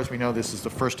 and as far as we know, this is the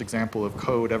first example of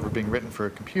code ever being written for a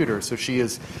computer. So she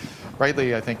is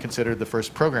rightly, I think, considered the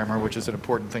first programmer, which is an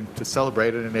important thing to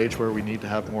celebrate at an age where we need to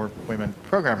have more women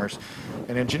programmers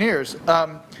and engineers.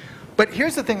 But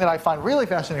here's the thing that I find really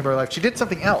fascinating about her life. She did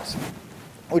something else,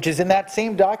 which is in that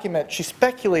same document, she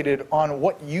speculated on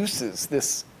what uses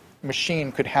this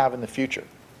machine could have in the future.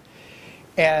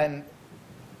 And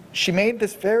she made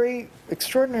this very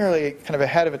extraordinarily kind of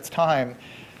ahead of its time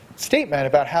statement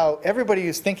about how everybody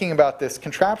who's thinking about this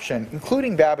contraption,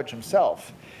 including Babbage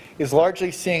himself, is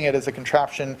largely seeing it as a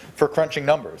contraption for crunching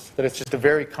numbers, that it's just a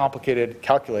very complicated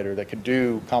calculator that can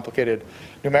do complicated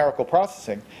numerical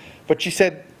processing. But she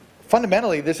said,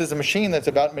 fundamentally, this is a machine that's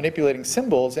about manipulating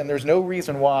symbols, and there's no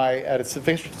reason why, at a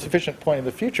sufficient point in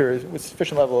the future, with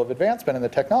sufficient level of advancement in the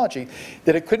technology,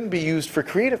 that it couldn't be used for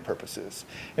creative purposes.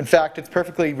 In fact, it's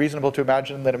perfectly reasonable to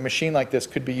imagine that a machine like this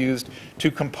could be used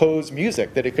to compose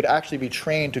music, that it could actually be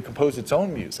trained to compose its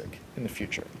own music in the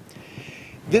future.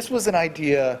 This was an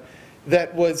idea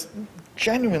that was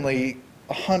genuinely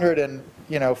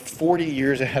 140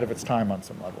 years ahead of its time on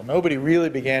some level. Nobody really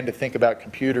began to think about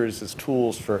computers as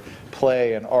tools for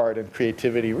play and art and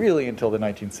creativity really until the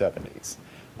 1970s.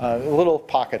 Little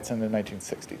pockets in the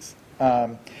 1960s.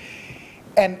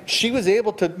 And she was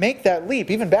able to make that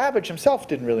leap. Even Babbage himself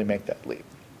didn't really make that leap.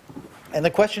 And the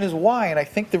question is why? And I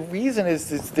think the reason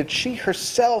is that she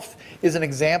herself is an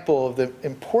example of the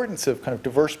importance of kind of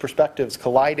diverse perspectives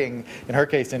colliding, in her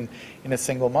case, in a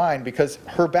single mind, because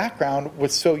her background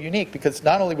was so unique, because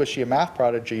not only was she a math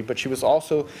prodigy, but she was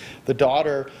also the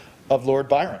daughter of Lord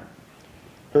Byron.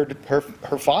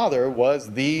 Her father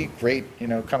was the great,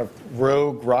 kind of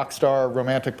rogue rock star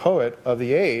romantic poet of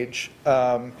the age,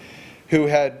 who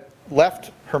had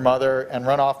left her mother and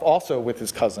run off also with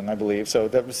his cousin, I believe. So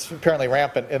that was apparently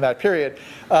rampant in that period.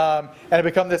 And it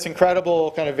became this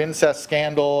incredible kind of incest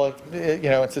scandal,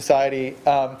 in society.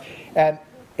 And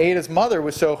Ada's mother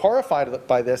was so horrified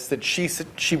by this that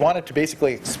she wanted to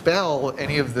basically expel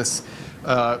any of this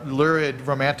lurid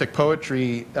romantic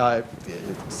poetry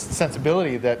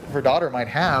sensibility that her daughter might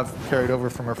have carried over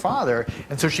from her father.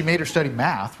 And so she made her study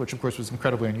math, which of course was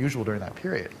incredibly unusual during that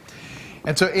period.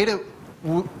 And so Ada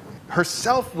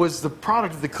herself was the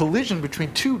product of the collision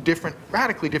between two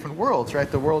radically different worlds,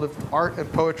 right? The world of art and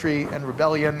poetry and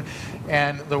rebellion,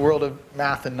 and the world of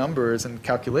math and numbers and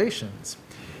calculations.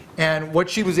 And what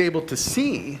she was able to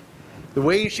see, the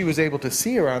way she was able to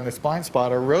see around this blind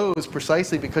spot, arose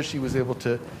precisely because she was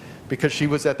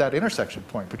at that intersection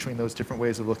point between those different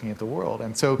ways of looking at the world.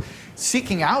 And so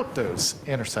seeking out those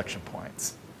intersection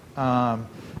points,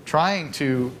 trying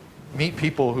to meet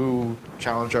people who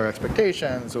challenge our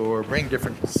expectations or bring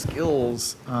different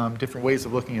skills, different ways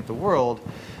of looking at the world,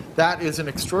 that is an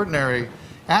extraordinary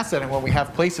asset. And when we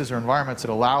have places or environments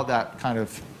that allow that kind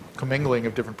of commingling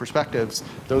of different perspectives,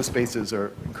 those spaces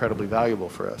are incredibly valuable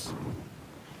for us.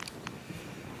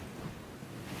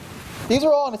 These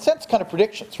are all, in a sense, kind of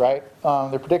predictions, right?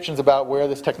 They're predictions about where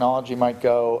this technology might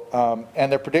go.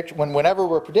 And they're whenever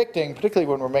we're predicting,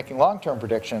 particularly when we're making long-term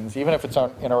predictions, even if it's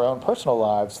in our own personal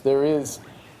lives, there is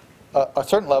a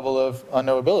certain level of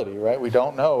unknowability, right? We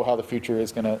don't know how the future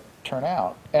is going to turn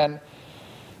out. And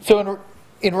so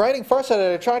in writing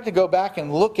Farsighted, I tried to go back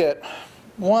and look at,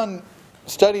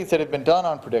 studies that have been done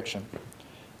on prediction.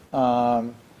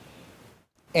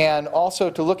 And also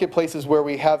to look at places where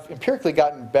we have empirically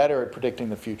gotten better at predicting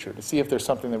the future, to see if there's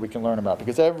something that we can learn about.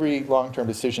 Because every long-term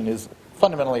decision is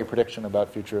fundamentally a prediction about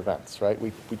future events, right?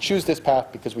 We choose this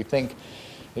path because we think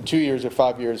in 2 years or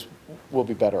 5 years we'll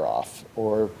be better off,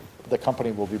 or the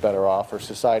company will be better off, or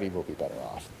society will be better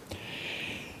off.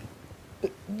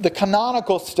 The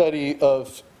canonical study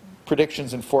of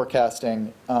predictions and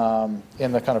forecasting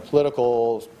in the kind of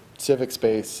political civic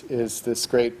space is this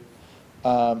great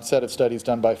set of studies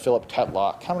done by Philip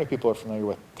Tetlock. How many people are familiar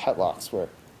with Tetlock's work?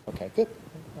 Okay, good.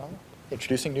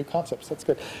 Introducing new concepts, that's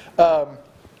good.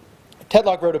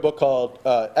 Tetlock wrote a book called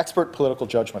Expert Political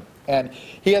Judgment. And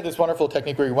he had this wonderful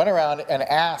technique where he went around and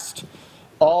asked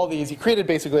he created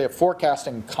basically a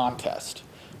forecasting contest,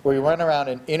 where he went around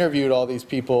and interviewed all these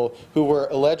people who were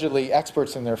allegedly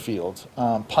experts in their field,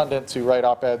 pundits who write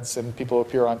op-eds and people who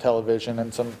appear on television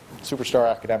and some superstar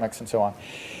academics and so on.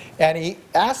 And he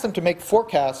asked them to make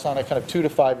forecasts on a kind of 2 to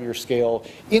 5 year scale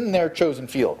in their chosen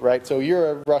field, right? So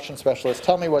you're a Russian specialist.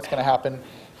 Tell me what's going to happen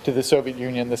to the Soviet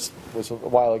Union. This was a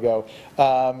while ago.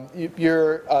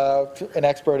 You're an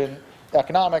expert in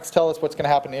economics. Tell us what's going to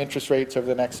happen to interest rates over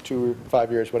the next 2 or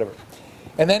 5 years, whatever.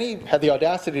 And then he had the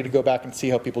audacity to go back and see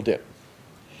how people did.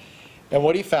 And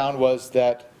what he found was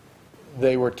that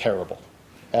they were terrible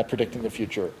at predicting the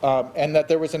future. And that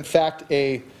there was, in fact,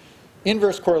 a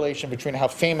inverse correlation between how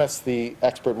famous the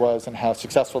expert was and how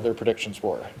successful their predictions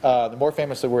were. The more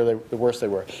famous they were, the worse they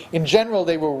were. In general,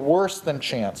 they were worse than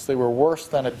chance. They were worse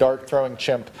than a dart-throwing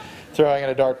chimp throwing at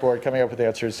a dartboard, coming up with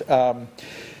answers.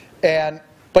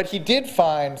 But he did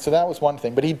find, so that was one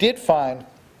thing, but he did find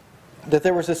that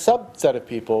there was a subset of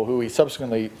people who he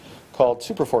subsequently called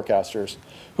super forecasters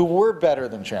who were better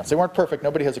than chance. They weren't perfect.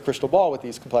 Nobody has a crystal ball with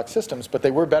these complex systems, but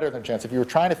they were better than chance. If you were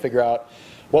trying to figure out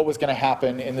what was going to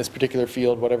happen in this particular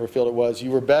field, whatever field it was, you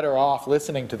were better off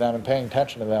listening to them and paying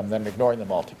attention to them than ignoring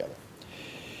them altogether.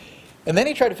 And then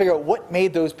he tried to figure out what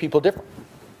made those people different.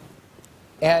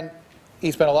 And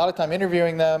he spent a lot of time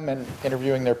interviewing them and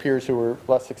interviewing their peers who were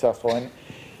less successful. And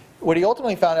what he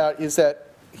ultimately found out is that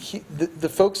the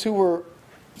folks who were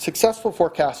successful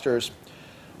forecasters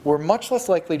were much less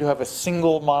likely to have a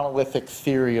single monolithic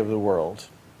theory of the world.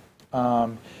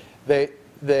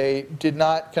 They did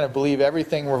not kind of believe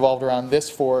everything revolved around this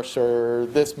force or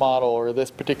this model or this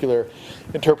particular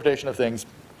interpretation of things.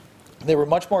 They were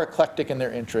much more eclectic in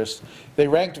their interests. They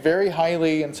ranked very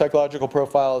highly in psychological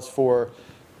profiles for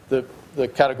the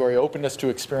category openness to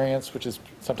experience, which is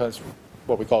sometimes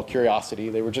what we call curiosity.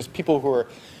 They were just people who were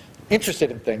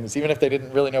interested in things, even if they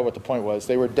didn't really know what the point was.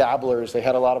 They were dabblers. They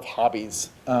had a lot of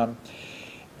hobbies.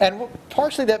 And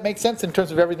partially that makes sense in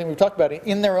terms of everything we've talked about.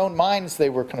 In their own minds, they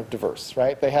were kind of diverse,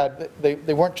 right?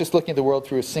 They weren't just looking at the world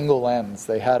through a single lens.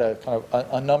 They had a kind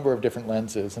of a number of different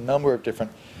lenses, a number of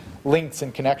different links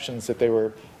and connections that they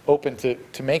were open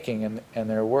to making in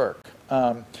their work.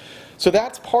 So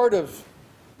that's part of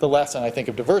the lesson, I think,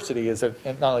 of diversity, is that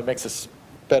it not only makes us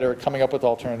better at coming up with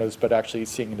alternatives, but actually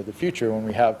seeing into the future when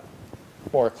we have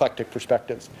more eclectic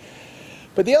perspectives.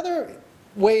 But the other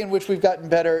way in which we've gotten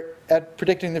better at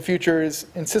predicting the future is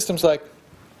in systems like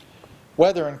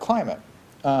weather and climate.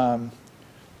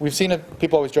 We've seen it,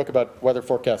 people always joke about weather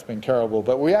forecasts being terrible,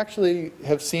 but we actually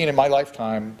have seen in my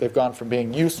lifetime they've gone from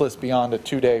being useless beyond a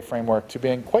 2-day framework to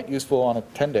being quite useful on a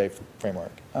 10-day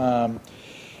framework.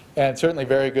 And certainly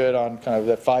very good on kind of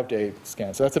that 5-day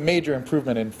scan. So that's a major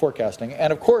improvement in forecasting.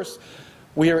 And of course,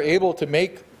 we are able to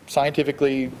make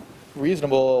scientifically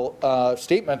reasonable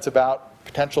statements about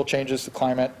potential changes to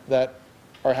climate that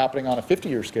are happening on a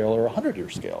 50-year scale or a 100-year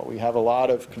scale. We have a lot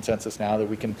of consensus now that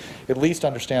we can at least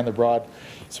understand the broad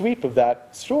sweep of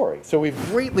that story. So we've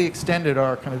greatly extended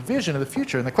our kind of vision of the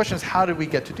future. And the question is, how did we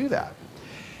get to do that?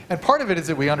 And part of it is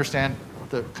that we understand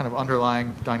the kind of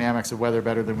underlying dynamics of weather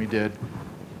better than we did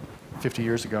 50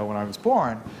 years ago when I was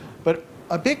born. But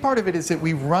a big part of it is that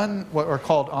we run what are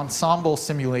called ensemble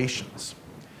simulations,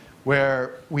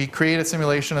 where we create a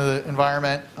simulation of the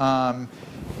environment,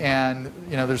 and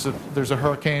there's a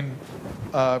hurricane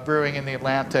brewing in the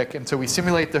Atlantic, and so we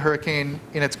simulate the hurricane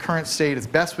in its current state as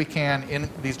best we can in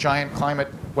these giant climate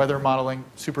weather modeling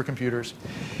supercomputers.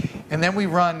 And then we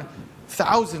run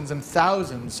thousands and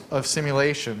thousands of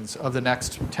simulations of the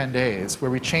next 10 days, where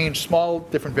we change small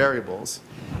different variables.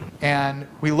 And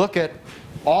we look at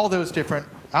all those different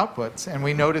outputs, and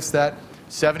we notice that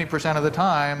 70% of the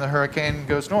time the hurricane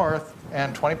goes north,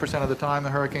 and 20% of the time the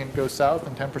hurricane goes south,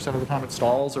 and 10% of the time it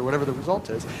stalls, or whatever the result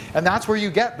is. And that's where you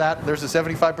get that there's a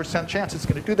 75% chance it's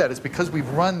going to do that, is because we've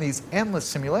run these endless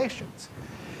simulations.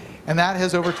 And that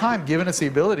has, over time, given us the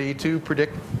ability to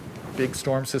predict big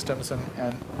storm systems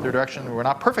and their direction. We're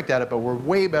not perfect at it, but we're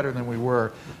way better than we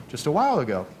were just a while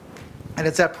ago. And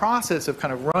it's that process of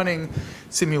kind of running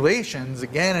simulations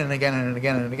again and again and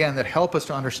again and again that help us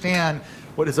to understand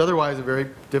what is otherwise a very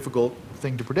difficult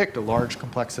thing to predict, a large,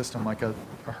 complex system like a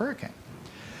hurricane.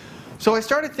 So I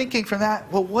started thinking from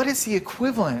that, well, what is the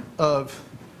equivalent of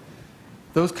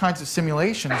those kinds of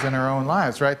simulations in our own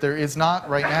lives, right? There is not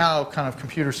right now kind of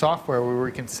computer software where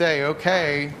we can say,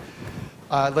 okay,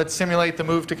 let's simulate the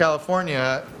move to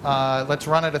California. Let's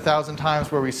run it 1,000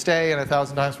 times where we stay and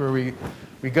 1,000 times where we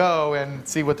go and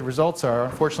see what the results are.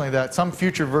 Unfortunately, that some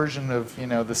future version of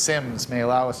The Sims may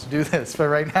allow us to do this, but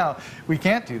right now we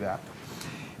can't do that.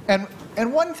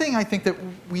 And one thing I think that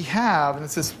we have, and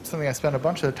this is something I spent a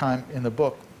bunch of the time in the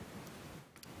book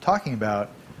talking about,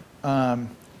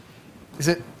 is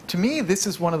that to me this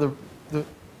is one of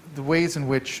the ways in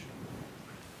which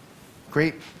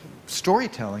great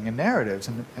storytelling and narratives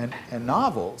and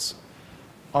novels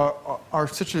are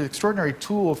such an extraordinary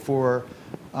tool for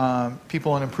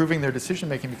people in improving their decision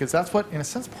making, because that's what, in a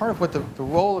sense, part of what the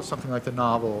role of something like the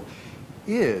novel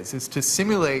is to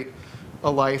simulate a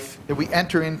life that we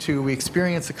enter into. We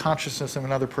experience the consciousness of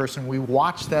another person. We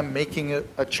watch them making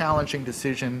a challenging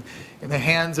decision. In the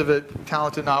hands of a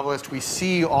talented novelist, we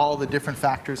see all the different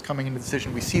factors coming into the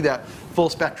decision. We see that full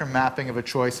spectrum mapping of a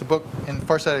choice. The book in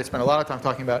Farsighted, I spent a lot of time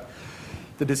talking about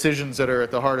the decisions that are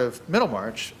at the heart of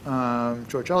Middlemarch,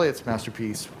 George Eliot's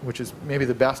masterpiece, which is maybe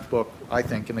the best book, I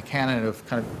think, in the canon of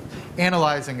kind of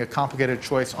analyzing a complicated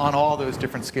choice on all those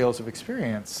different scales of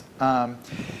experience.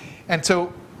 And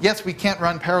so, yes, we can't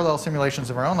run parallel simulations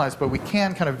of our own lives, but we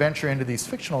can kind of venture into these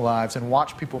fictional lives and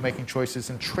watch people making choices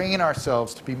and train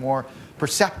ourselves to be more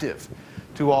perceptive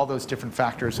to all those different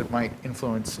factors that might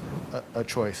influence a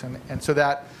choice. And so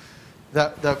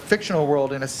the fictional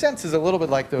world, in a sense, is a little bit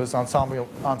like those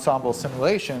ensemble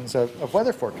simulations of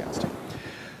weather forecasting.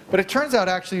 But it turns out,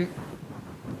 actually,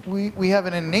 we have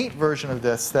an innate version of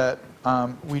this that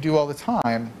we do all the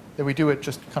time, that we do at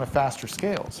just kind of faster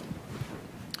scales.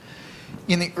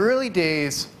 in the early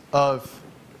days of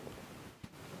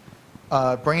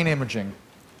brain imaging,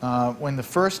 when the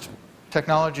first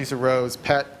technologies arose,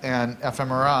 PET and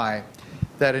fMRI,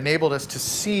 that enabled us to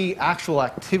see actual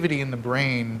activity in the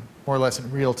brain more or less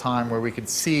in real time, where we could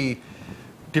see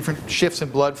different shifts in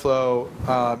blood flow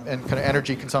and kind of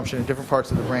energy consumption in different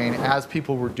parts of the brain as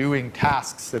people were doing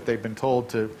tasks that they've been told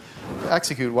to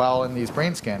execute while in these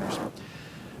brain scanners.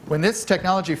 When this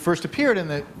technology first appeared in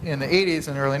the 80s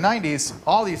and early 90s,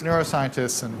 all these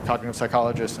neuroscientists and cognitive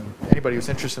psychologists and anybody who's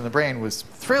interested in the brain was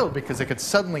thrilled because they could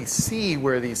suddenly see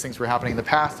where these things were happening. In the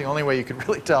past, the only way you could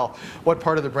really tell what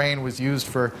part of the brain was used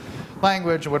for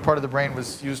language and what part of the brain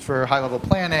was used for high-level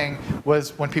planning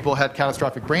was when people had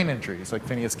catastrophic brain injuries, like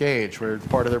Phineas Gage, where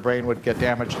part of their brain would get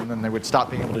damaged and then they would stop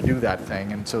being able to do that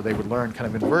thing, and so they would learn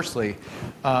kind of inversely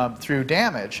through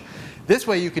damage. This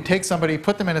way, you could take somebody,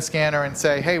 put them in a scanner, and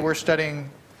say, hey, we're studying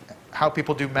how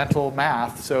people do mental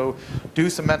math, so do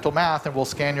some mental math, and we'll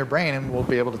scan your brain, and we'll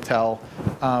be able to tell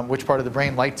which part of the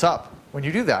brain lights up when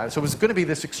you do that. So it was going to be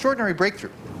this extraordinary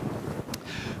breakthrough.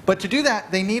 But to do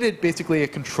that, they needed basically a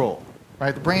control.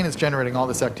 Right? The brain is generating all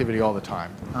this activity all the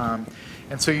time.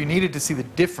 And so you needed to see the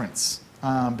difference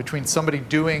between somebody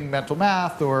doing mental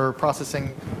math or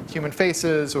processing human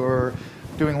faces or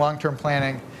doing long-term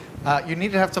planning. You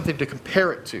need to have something to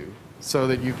compare it to so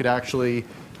that you could actually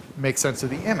make sense of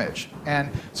the image.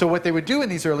 And so what they would do in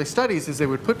these early studies is they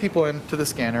would put people into the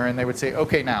scanner and they would say,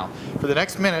 okay, now, for the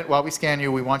next minute while we scan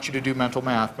you, we want you to do mental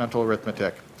math, mental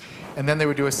arithmetic. And then they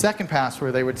would do a second pass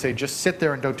where they would say, just sit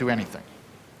there and don't do anything.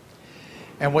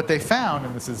 And what they found,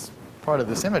 and this is part of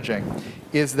this imaging,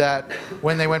 is that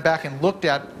when they went back and looked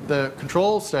at the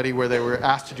control study where they were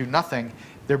asked to do nothing,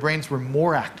 their brains were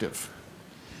more active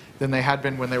than they had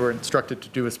been when they were instructed to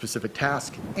do a specific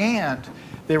task. And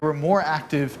they were more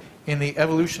active in the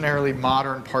evolutionarily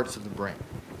modern parts of the brain.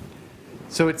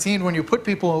 So it seemed when you put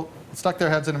people, stuck their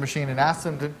heads in a machine and asked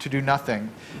them to do nothing,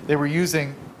 they were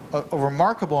using a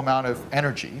remarkable amount of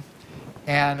energy,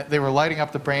 and they were lighting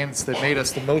up the brains that made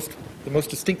us the most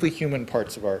distinctly human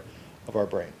parts of our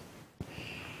brain.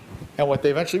 And what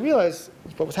they eventually realized,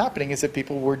 what was happening, is that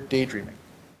people were daydreaming.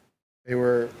 They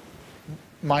were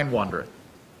mind-wandering.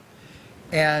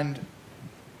 And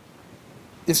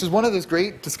this is one of those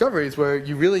great discoveries where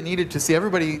you really needed to see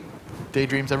everybody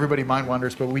daydreams, everybody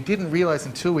mind-wanders, but we didn't realize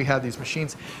until we had these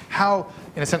machines how,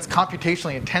 in a sense,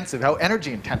 computationally intensive, how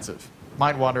energy-intensive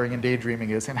mind-wandering and daydreaming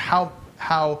is, and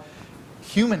how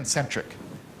human-centric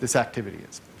this activity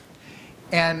is.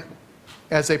 And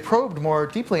as they probed more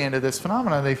deeply into this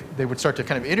phenomenon, they would start to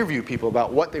kind of interview people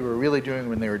about what they were really doing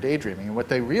when they were daydreaming. And what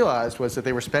they realized was that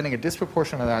they were spending a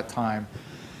disproportionate amount of that time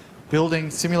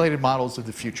building simulated models of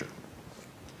the future.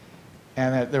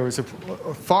 And that there was a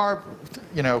far,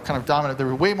 kind of dominant, there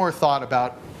was way more thought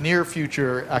about near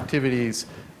future activities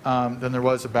than there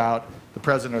was about the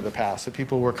present or the past. So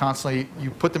people were constantly,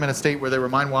 you put them in a state where they were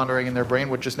mind-wandering and their brain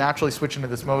would just naturally switch into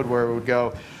this mode where it would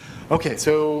go, okay,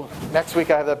 so next week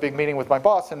I have that big meeting with my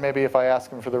boss, and maybe if I ask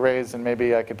him for the raise, and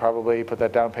maybe I could probably put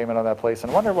that down payment on that place,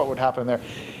 and wonder what would happen there.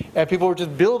 And people were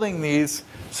just building these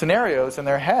scenarios in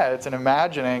their heads and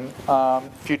imagining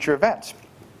future events.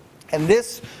 And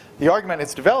the argument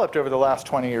has developed over the last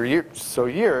 20 or so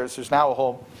years. There's now a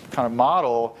whole kind of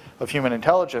model of human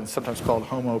intelligence, sometimes called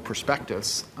Homo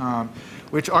prospectus,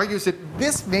 which argues that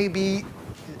this may be,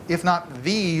 if not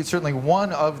certainly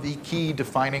one of the key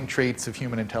defining traits of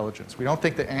human intelligence. We don't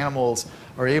think that animals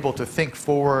are able to think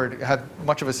forward, have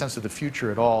much of a sense of the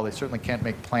future at all. They certainly can't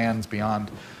make plans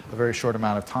beyond a very short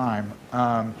amount of time.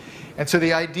 And so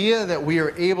the idea that we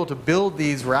are able to build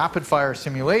these rapid-fire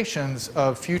simulations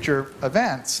of future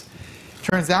events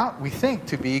turns out, we think,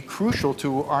 to be crucial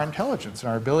to our intelligence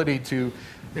and our ability to,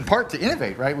 in part, to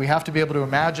innovate, right? We have to be able to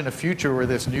imagine a future where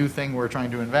this new thing we're trying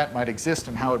to invent might exist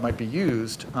and how it might be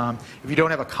used. If you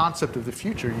don't have a concept of the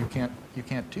future, you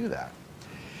can't do that.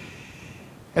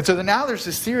 And so now there's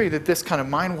this theory that this kind of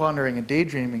mind-wandering and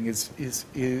daydreaming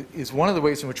is one of the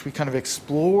ways in which we kind of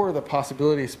explore the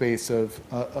possibility space of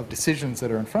decisions that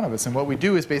are in front of us. And what we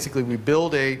do is basically we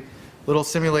build a little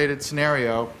simulated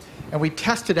scenario, and we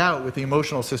test it out with the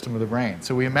emotional system of the brain.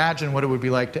 So we imagine what it would be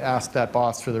like to ask that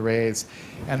boss for the raise,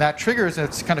 and that triggers a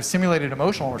kind of simulated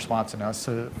emotional response in us,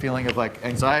 a feeling of like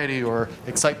anxiety or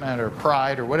excitement or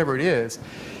pride or whatever it is.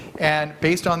 And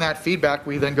based on that feedback,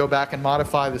 we then go back and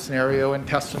modify the scenario and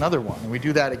test another one. And we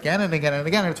do that again and again and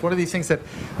again. And it's one of these things that,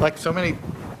 like so many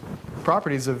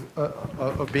properties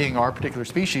of being our particular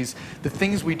species, the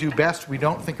things we do best we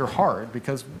don't think are hard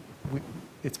because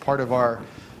it's part of our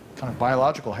kind of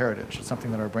biological heritage. It's something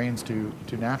that our brains do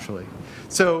naturally.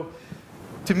 So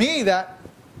to me, that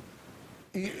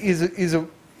is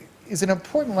an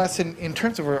important lesson in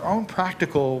terms of our own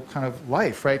practical kind of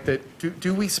life, right? That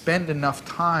do we spend enough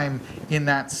time in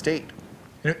that state?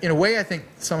 In a way, I think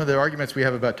some of the arguments we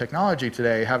have about technology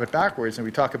today have it backwards, and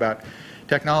we talk about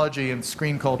technology and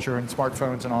screen culture and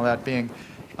smartphones and all that being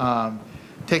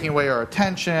taking away our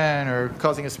attention or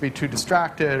causing us to be too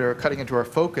distracted or cutting into our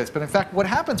focus. But in fact, what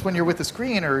happens when you're with a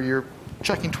screen or you're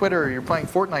checking Twitter or you're playing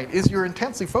Fortnite is you're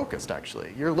intensely focused,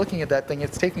 actually. You're looking at that thing,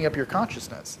 it's taking up your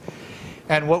consciousness.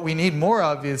 And what we need more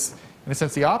of is, in a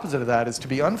sense, the opposite of that is to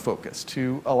be unfocused,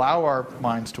 to allow our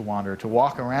minds to wander, to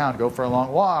walk around, go for a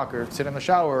long walk, or sit in the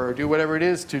shower, or do whatever it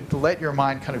is to let your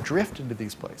mind kind of drift into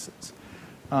these places.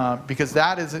 Because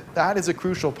that is a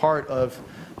crucial part of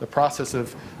the process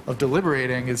of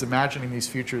deliberating, is imagining these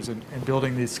futures and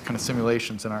building these kind of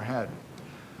simulations in our head.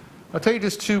 I'll tell you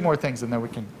just two more things, and then we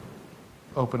can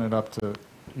open it up to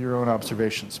your own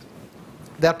observations.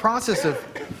 That process of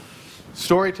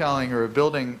storytelling or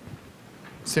building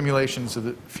simulations of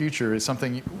the future is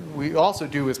something we also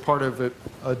do as part of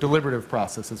a deliberative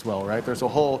process as well, right? There's a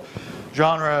whole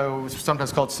genre,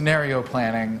 sometimes called scenario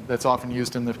planning, that's often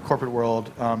used in the corporate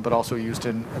world, but also used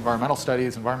in environmental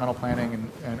studies, environmental planning,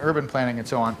 and urban planning, and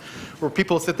so on, where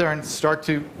people sit there and start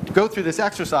to go through this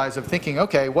exercise of thinking,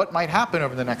 okay, what might happen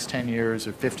over the next 10 years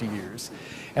or 50 years?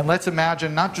 And let's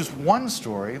imagine not just one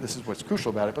story, this is what's crucial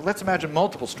about it, but let's imagine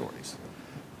multiple stories.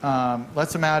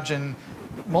 Let's imagine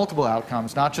multiple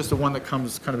outcomes, not just the one that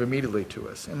comes kind of immediately to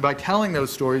us. And by telling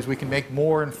those stories, we can make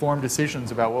more informed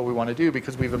decisions about what we want to do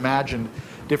because we've imagined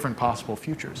different possible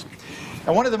futures.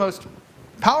 And one of the most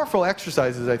powerful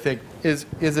exercises, I think, is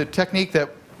a technique that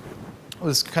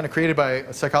was kind of created by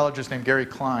a psychologist named Gary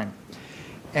Klein.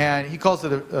 And he calls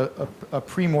it a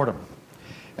pre-mortem.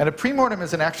 And a pre-mortem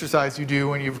is an exercise you do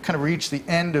when you've kind of reached the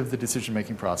end of the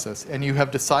decision-making process and you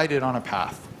have decided on a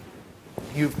path.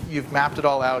 You've mapped it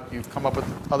all out. You've come up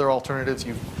with other alternatives.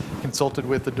 You've consulted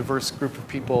with a diverse group of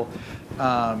people.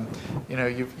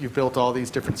 You've built all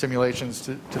these different simulations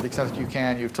to the extent that you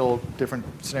can. You've told different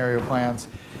scenario plans.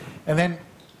 And then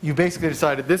you basically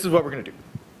decided this is what we're going to do.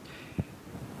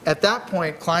 At that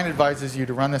point, Klein advises you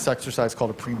to run this exercise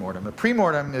called a pre-mortem. A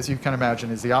pre-mortem, as you can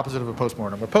imagine, is the opposite of a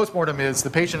post-mortem. A post-mortem is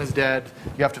the patient is dead.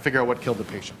 You have to figure out what killed the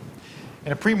patient.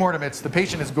 In a pre-mortem, it's the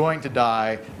patient is going to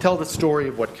die, tell the story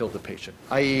of what killed the patient,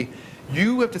 i.e.,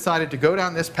 you have decided to go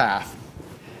down this path,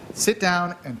 sit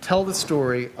down and tell the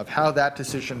story of how that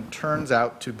decision turns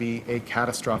out to be a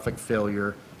catastrophic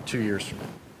failure 2 years from now.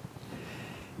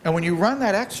 And when you run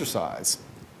that exercise,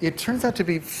 it turns out to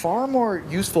be far more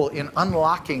useful in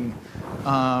unlocking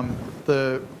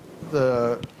the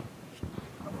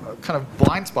kind of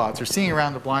blind spots, or seeing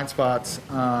around the blind spots,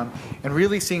 and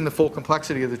really seeing the full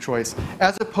complexity of the choice,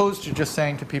 as opposed to just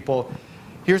saying to people,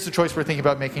 here's the choice we're thinking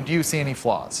about making, do you see any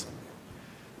flaws?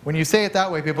 When you say it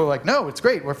that way, people are like, no, it's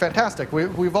great, we're fantastic,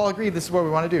 we've all agreed this is what we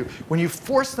want to do. When you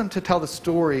force them to tell the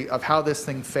story of how this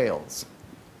thing fails,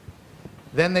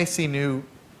 then they see new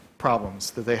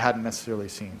problems that they hadn't necessarily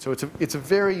seen. So it's a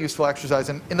very useful exercise.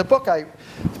 And in the book, I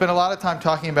spent a lot of time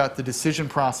talking about the decision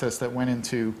process that went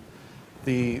into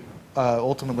the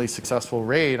ultimately successful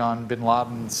raid on bin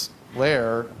Laden's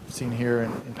lair, seen here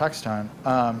in Pakistan,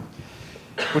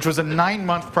 which was a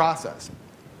 9-month process.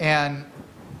 And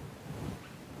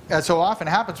as so often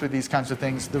happens with these kinds of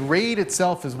things, the raid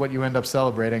itself is what you end up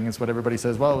celebrating, is what everybody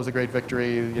says, well, it was a great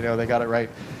victory, they got it right.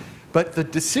 But the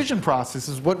decision process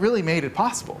is what really made it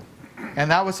possible. And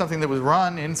that was something that was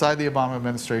run inside the Obama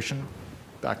administration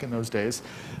back in those days,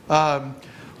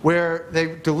 where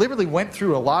they deliberately went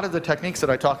through a lot of the techniques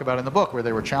that I talk about in the book, where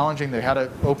they were challenging. They had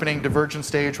an opening divergent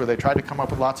stage where they tried to come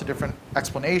up with lots of different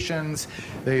explanations.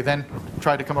 They then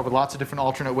tried to come up with lots of different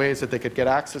alternate ways that they could get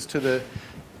access to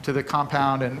the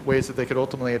compound, and ways that they could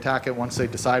ultimately attack it once they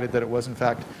decided that it was in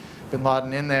fact bin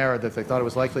Laden in there, or that they thought it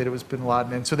was likely it was bin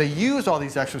Laden. And so they used all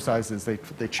these exercises.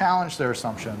 They challenged their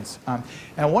assumptions.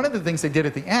 And one of the things they did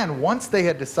at the end, once they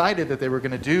had decided that they were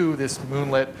going to do this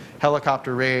moonlit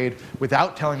helicopter raid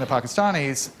without telling the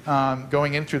Pakistanis,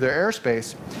 going in through their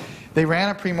airspace, they ran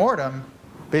a pre-mortem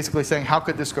basically saying, how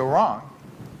could this go wrong?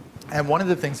 And one of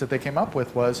the things that they came up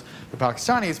with was the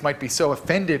Pakistanis might be so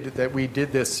offended that we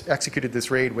executed this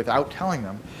raid without telling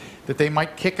them, that they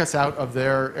might kick us out of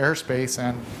their airspace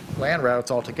and land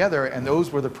routes altogether, and those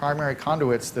were the primary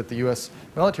conduits that the US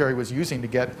military was using to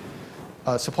get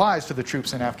supplies to the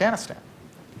troops in Afghanistan.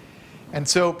 And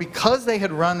so because they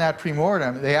had run that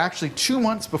pre-mortem, they actually, 2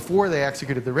 months before they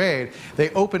executed the raid, they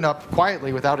opened up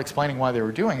quietly, without explaining why they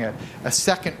were doing it, a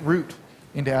second route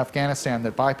into Afghanistan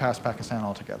that bypassed Pakistan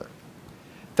altogether.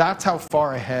 That's how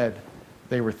far ahead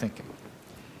they were thinking.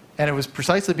 And it was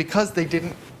precisely because they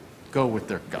didn't go with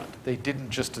their gut. They didn't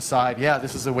just decide, yeah,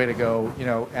 this is the way to go,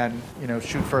 and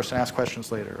shoot first and ask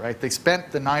questions later, right? They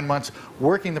spent the 9 months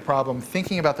working the problem,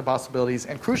 thinking about the possibilities,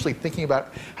 and crucially thinking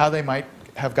about how they might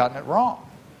have gotten it wrong,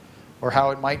 or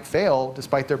how it might fail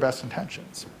despite their best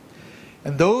intentions.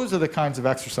 And those are the kinds of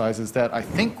exercises that I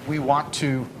think we want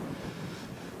to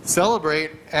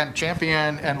celebrate and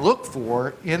champion and look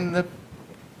for in the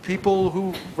people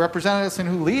who represent us and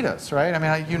who lead us, right? I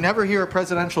mean, you never hear a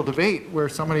presidential debate where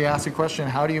somebody asks a question,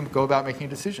 how do you go about making a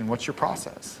decision? What's your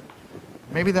process?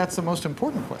 Maybe that's the most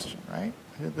important question, right?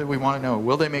 That we want to know,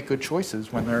 will they make good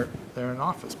choices when they're in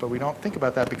office? But we don't think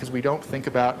about that because we don't think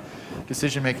about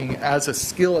decision making as a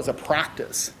skill, as a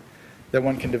practice that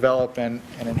one can develop and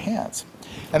enhance.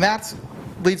 And that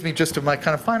leads me just to my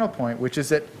kind of final point, which is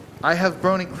that I have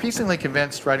grown increasingly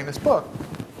convinced writing this book,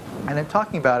 and in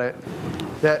talking about it,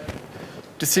 that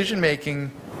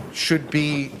decision-making should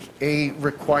be a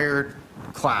required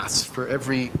class for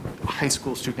every high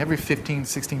school student, every 15,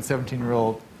 16,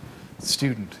 17-year-old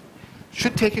student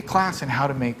should take a class in how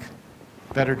to make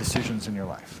better decisions in your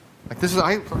life. Like this is,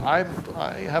 I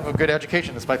have a good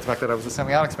education despite the fact that I was a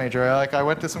semiotics major. I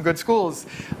went to some good schools,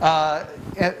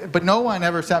 but no one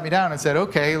ever sat me down and said,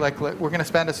 okay, we're going to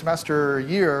spend a semester or a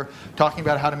year talking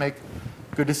about how to make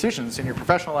good decisions in your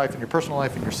professional life, in your personal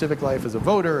life, in your civic life, as a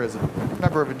voter, as a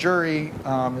member of a jury,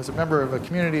 as a member of a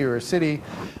community or a city,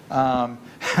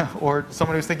 or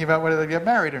someone who's thinking about whether they get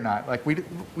married or not. Like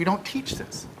we don't teach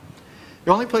this.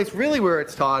 The only place really where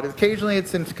it's taught is occasionally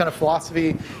it's in kind of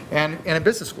philosophy and in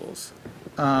business schools.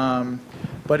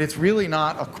 But it's really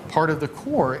not a part of the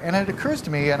core. And it occurs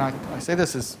to me, and I say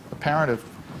this as a parent of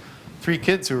 3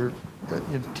 kids who are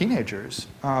teenagers,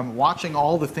 watching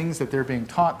all the things that they're being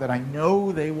taught that I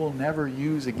know they will never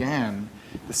use again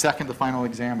the second the final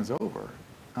exam is over.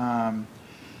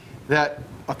 That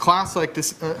a class like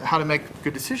this, How to Make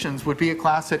Good Decisions, would be a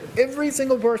class that every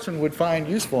single person would find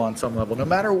useful on some level. No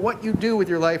matter what you do with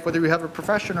your life, whether you have a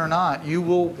profession or not, you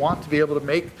will want to be able to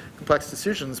make complex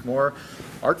decisions more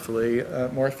artfully,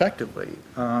 more effectively.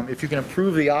 If you can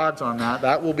improve the odds on that,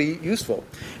 that will be useful.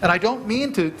 And I don't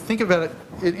mean to think about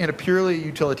it in a purely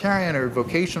utilitarian or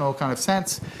vocational kind of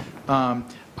sense.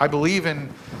 I believe in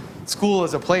school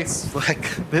as a place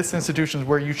like this institution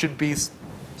where you should be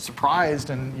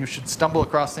surprised and you should stumble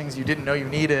across things you didn't know you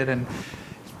needed, and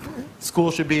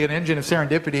school should be an engine of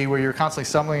serendipity where you're constantly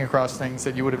stumbling across things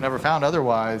that you would have never found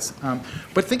otherwise.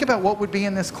 But think about what would be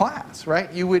in this class,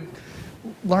 right? You would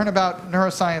learn about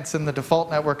neuroscience and the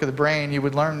default network of the brain. You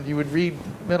would read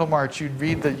Middlemarch, you'd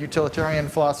read the utilitarian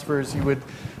philosophers, you would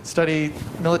study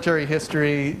military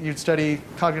history, you'd study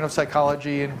cognitive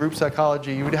psychology and group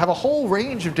psychology. You would have a whole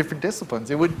range of different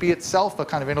disciplines. It would be itself a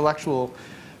kind of intellectual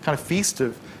kind of feast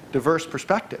of diverse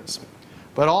perspectives.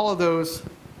 But all of those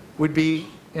would be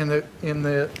in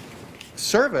the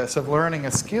service of learning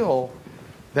a skill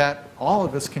that all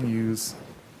of us can use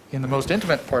in the most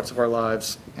intimate parts of our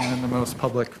lives and in the most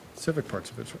public civic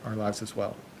parts of our lives as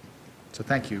well. So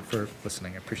thank you for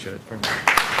listening. I appreciate it very much.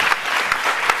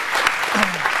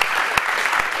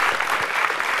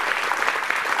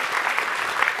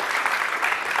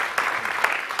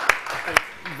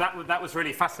 That was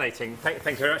really fascinating. Thank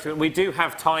you very much. We do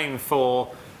have time for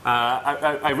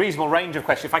a reasonable range of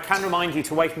questions. If I can remind you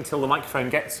to wait until the microphone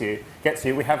gets you.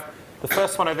 We have the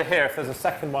first one over here. If there's a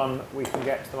second one, we can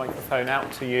get the microphone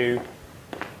out to you.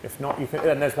 If not, you can.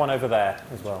 And there's one over there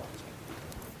as well.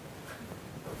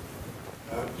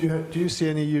 Do you see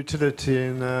any utility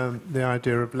in the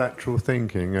idea of lateral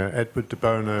thinking? Edward de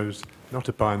Bono's not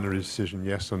a binary decision,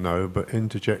 yes or no, but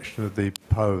interjection of the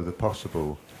the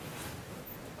possible.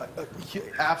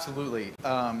 Absolutely,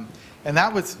 and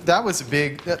that was a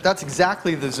big. That's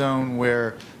exactly the zone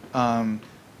where the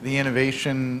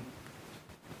innovation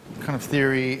kind of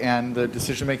theory and the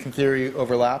decision-making theory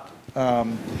overlap,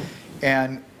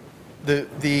 and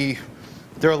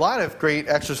there are a lot of great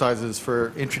exercises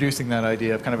for introducing that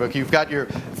idea of kind of, okay, you've got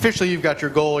your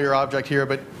goal, your object here,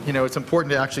 but it's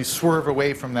important to actually swerve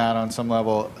away from that on some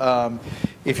level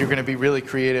if you're going to be really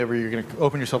creative or you're going to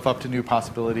open yourself up to new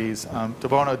possibilities. De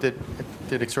Bono did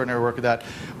extraordinary work with that.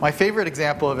 My favorite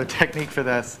example of a technique for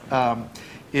this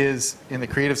is in the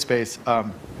creative space.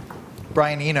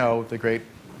 Brian Eno, the great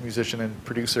musician and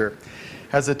producer,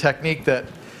 has a technique that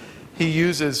he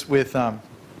uses with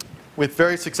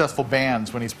very successful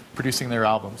bands when he's producing their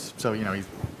albums. So, he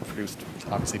produced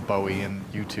obviously Bowie and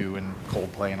U2 and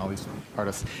Coldplay and all these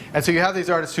artists. And so you have these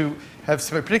artists who have,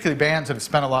 particularly bands that have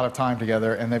spent a lot of time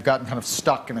together, and they've gotten kind of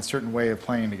stuck in a certain way of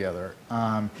playing together.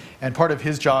 And part of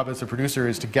his job as a producer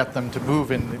is to get them to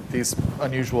move in these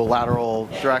unusual lateral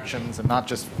directions and not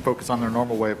just focus on their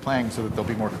normal way of playing, so that they'll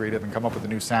be more creative and come up with a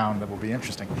new sound that will be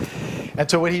interesting. And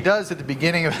so what he does at the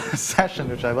beginning of a session,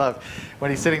 which I love,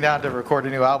 when he's sitting down to record a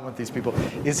new album with these people,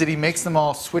 is that he makes them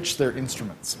all switch their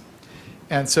instruments.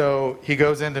 And so he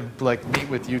goes in to like meet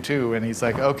with U2, and he's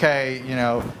like, okay, you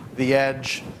know, The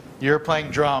Edge, you're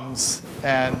playing drums,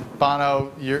 and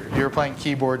Bono, you're playing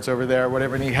keyboards over there,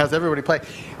 whatever. And he has everybody play,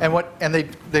 and they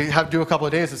do a couple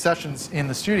of days of sessions in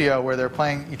the studio where they're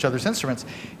playing each other's instruments.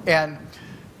 And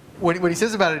what he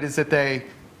says about it is that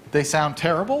they sound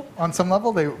terrible on some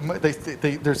level.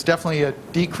 There's definitely a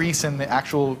decrease in the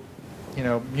actual, you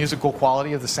know, musical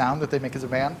quality of the sound that they make as a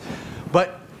band,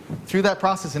 but through that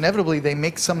process, inevitably, they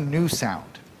make some new sound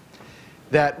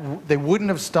that they wouldn't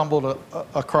have stumbled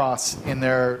across in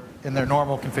their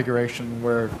normal configuration,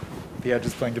 where The Edge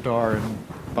is playing guitar and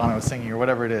Bono is singing or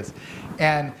whatever it is.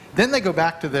 And then they go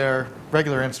back to their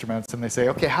regular instruments and they say,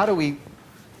 okay, how do we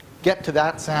get to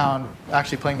that sound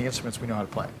actually playing the instruments we know how to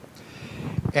play?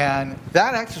 And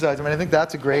that exercise, I mean, I think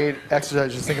that's a great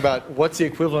exercise. Just think about what's the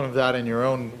equivalent of that in your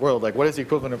own world. Like, what is the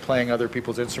equivalent of playing other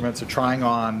people's instruments or trying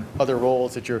on other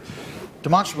roles that you're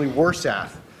demonstrably worse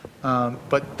at,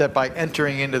 but that by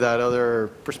entering into that other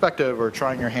perspective or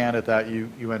trying your hand at that,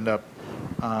 you end up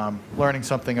learning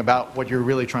something about what you're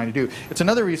really trying to do. It's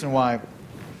another reason why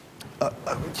a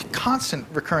constant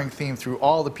recurring theme through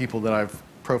all the people that I've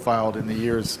profiled in the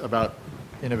years about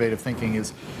innovative thinking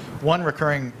is one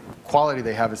recurring quality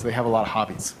they have is they have a lot of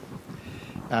hobbies.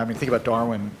 I mean, think about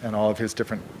Darwin and all of his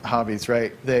different hobbies,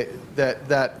 right?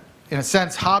 That in a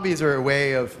sense, hobbies are a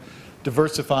way of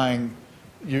diversifying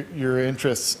your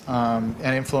interests and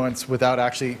influence without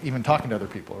actually even talking to other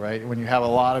people, right? When you have a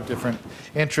lot of different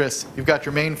interests, you've got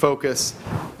your main focus,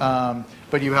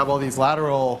 but you have all these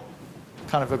lateral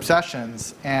kind of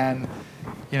obsessions, and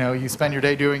you know, you spend your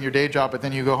day doing your day job, but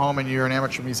then you go home and you're an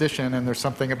amateur musician, and there's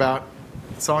something about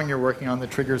the song you're working on that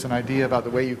triggers an idea about the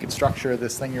way you can structure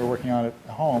this thing you're working on at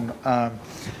home.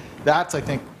 That's, I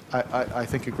think,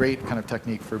 a great kind of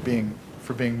technique for being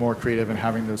more creative and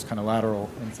having those kind of lateral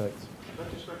insights. Can I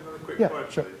just make another quick Yeah,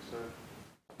 point, sure. please?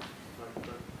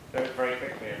 Very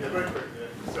quickly. Yeah, very quickly.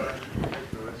 Yeah. Sorry.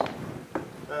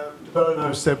 De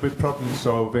Bono said with problem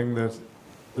solving that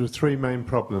there are three main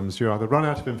problems. You either run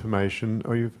out of information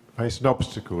or you face an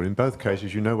obstacle. In both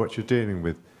cases, you know what you're dealing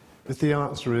with. If the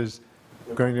answer is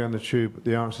going down the tube, but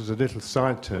the answer is a little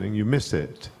side turning, you miss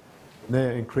it. And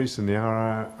they're increasingly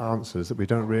our answers that we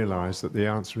don't realise that the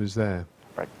answer is there.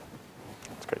 Right.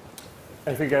 That's great.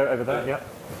 If we go over there, yeah.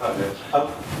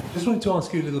 Just wanted to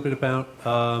ask you a little bit about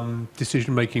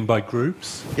decision making by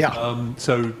groups. Yeah.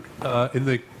 So in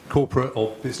the corporate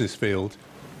or business field,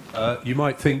 you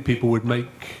might think people would make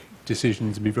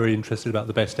decisions and be very interested about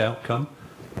the best outcome.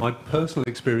 My personal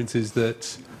experience is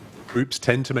that groups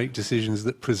tend to make decisions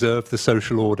that preserve the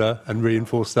social order and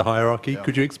reinforce the hierarchy. Yeah.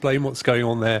 Could you explain what's going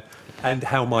on there, and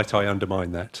how might I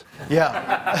undermine that?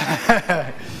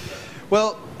 Yeah.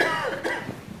 Well,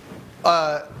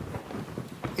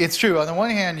 it's true. On the one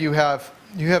hand, you have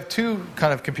two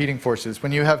kind of competing forces.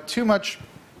 When you have too much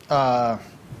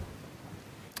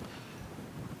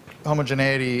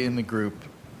homogeneity in the group,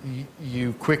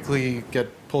 you quickly get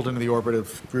pulled into the orbit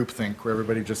of groupthink, where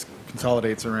everybody just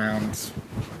consolidates around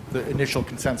the initial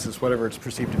consensus, whatever it's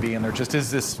perceived to be, and there just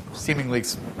is this seemingly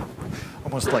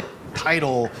almost like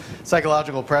tidal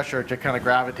psychological pressure to kind of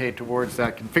gravitate towards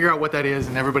that, can figure out what that is,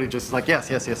 and everybody just is like, yes,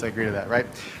 yes, yes, I agree to that, right?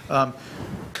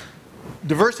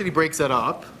 Diversity breaks that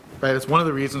up, right? It's one of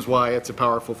the reasons why it's a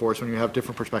powerful force when you have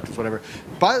different perspectives, whatever.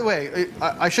 By the way,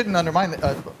 I shouldn't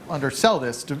undersell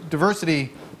this.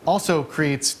 Diversity also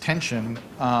creates tension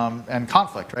and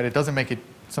conflict, right? It doesn't make it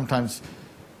sometimes.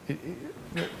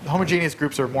 Homogeneous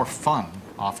groups are more fun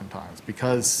oftentimes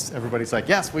because everybody's like,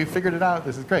 yes, we figured it out,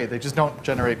 this is great. They just don't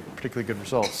generate particularly good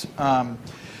results.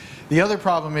 The other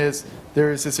problem is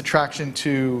there is this attraction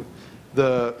to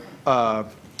the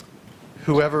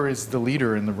whoever is the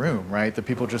leader in the room, right? The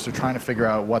people just are trying to figure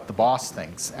out what the boss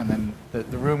thinks, and then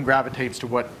the room gravitates to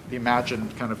what the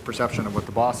imagined kind of perception of what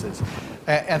the boss is.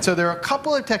 And so there are a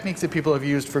couple of techniques that people have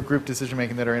used for group decision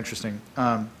making that are interesting.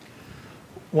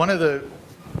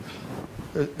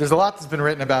 There's a lot that's been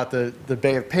written about the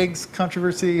Bay of Pigs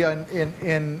controversy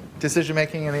in decision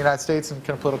making in the United States and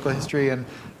kind of political history, and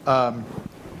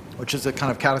which is a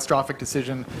kind of catastrophic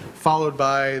decision, followed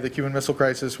by the Cuban Missile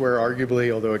Crisis, where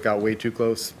arguably, although it got way too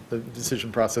close, the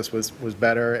decision process was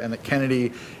better, and that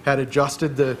Kennedy had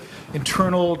adjusted the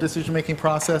internal decision-making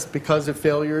process because of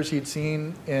failures he'd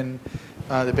seen in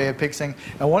the Bay of Pigs thing.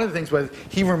 And one of the things was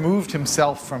he removed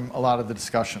himself from a lot of the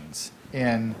discussions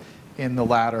in the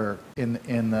latter,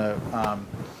 in the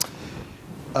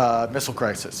missile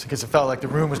crisis, because it felt like the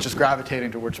room was just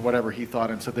gravitating towards whatever he thought,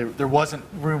 and so there wasn't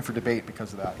room for debate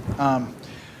because of that.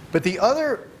 But the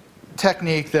other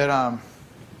technique that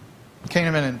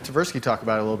Kahneman and Tversky talk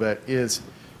about a little bit is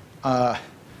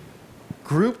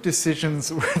group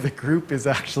decisions where the group is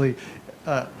actually,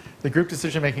 the group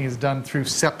decision making is done through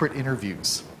separate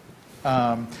interviews.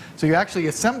 So you actually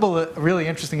assemble a really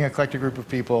interesting eclectic group of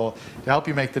people to help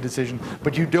you make the decision,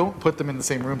 but you don't put them in the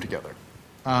same room together.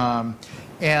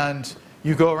 And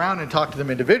you go around and talk to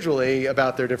them individually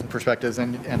about their different perspectives,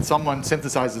 and someone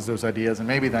synthesizes those ideas and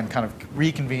maybe then kind of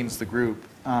reconvenes the group.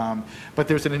 But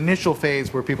there's an initial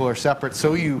phase where people are separate,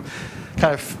 so you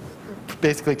kind of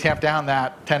basically tamp down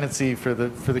that tendency for the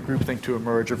groupthink to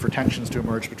emerge, or for tensions to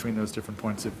emerge between those different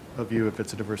points of view if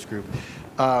it's a diverse group.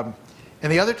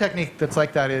 And the other technique that's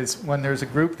like that is when there's a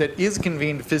group that is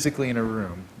convened physically in a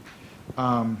room,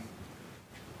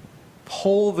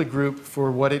 poll the group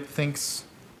for what it thinks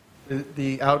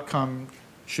the outcome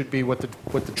should be, what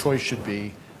the choice should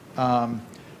be.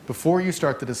 Before you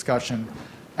start the discussion,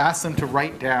 ask them to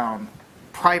write down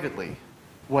privately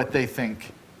what they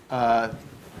think the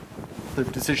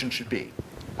decision should be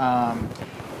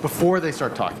before they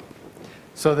start talking.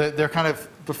 So that they're kind of,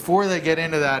 before they get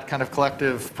into that kind of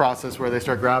collective process where they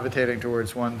start gravitating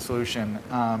towards one solution,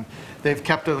 they've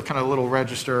kept a kind of little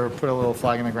register, put a little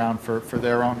flag in the ground for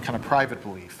their own kind of private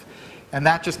belief. And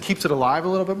that just keeps it alive a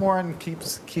little bit more, and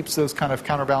keeps those kind of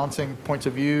counterbalancing points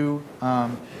of view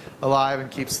alive, and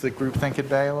keeps the groupthink at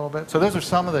bay a little bit. So those are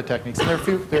some of the techniques. And there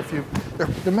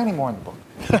are many more in the book.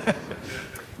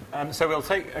 So we'll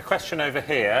take a question over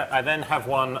here. I then have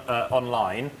one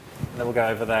online, and then we'll go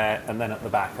over there and then at the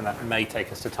back, and that may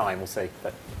take us to time, we'll see.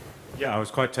 But yeah, I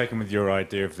was quite taken with your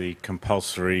idea of the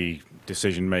compulsory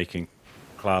decision-making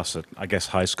class at, I guess,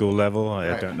 high school level.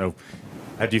 I don't know.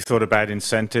 Had you thought about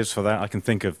incentives for that? I can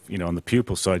think of, on the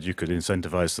pupil side, you could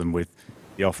incentivize them with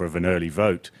the offer of an early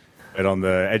vote. But on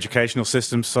the educational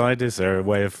system side, is there a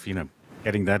way of,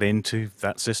 getting that into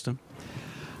that system?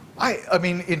 I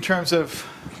mean, in terms of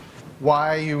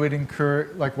why you would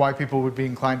why people would be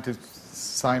inclined to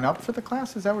sign up for the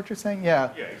class, is that what you're saying?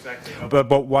 Yeah. Yeah, exactly.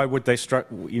 But why would they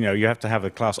you have to have a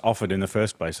class offered in the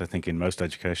first place, I think, in most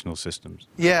educational systems.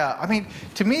 Yeah, I mean,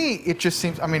 to me, it just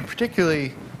seems,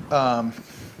 particularly, in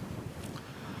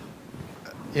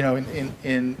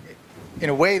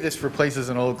a way, this replaces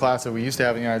an old class that we used to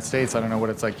have in the United States. I don't know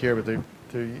what it's like here, but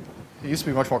it used to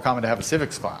be much more common to have a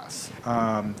civics class.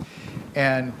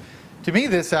 And to me,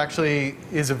 this actually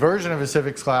is a version of a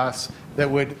civics class that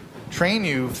would train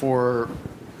you for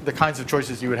the kinds of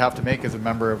choices you would have to make as a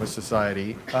member of a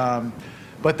society,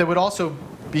 but that would also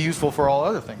be useful for all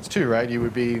other things too, right? You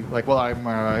would be like, well,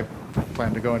 I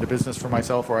plan to go into business for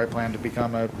myself, or I plan to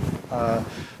become a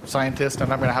scientist,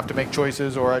 and I'm going to have to make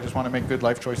choices, or I just want to make good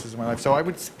life choices in my life. So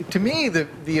to me,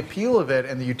 the appeal of it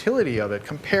and the utility of it,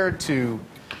 compared to,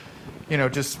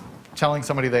 just telling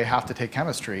somebody they have to take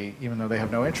chemistry, even though they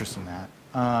have no interest in that,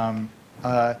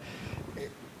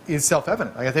 is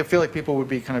self-evident. I feel like people would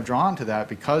be kind of drawn to that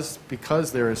because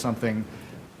there is something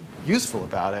useful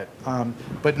about it,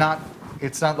 but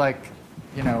it's not like,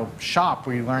 shop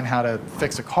where you learn how to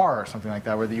fix a car or something like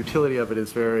that, where the utility of it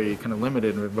is very kind of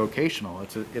limited and vocational.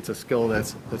 It's a skill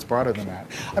that's broader than that.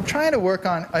 I'm trying to work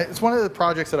on, it's one of the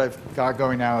projects that I've got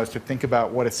going now, is to think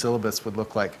about what a syllabus would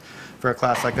look like for a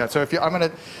class like that. So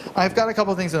I've got a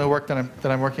couple of things in the work that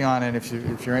I'm working on, and if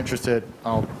you're interested,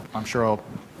 I'm sure I'll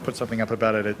put something up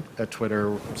about it at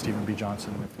Twitter, Stephen B.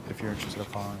 Johnson, if you're interested in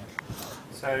following it.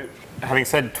 So, having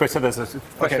said Twitter, there's a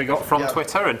question we got from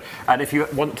Twitter, and if you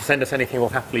want to send us anything, we'll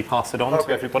happily pass it on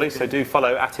to everybody, so do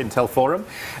follow at Intel Forum.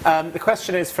 The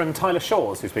question is from Tyler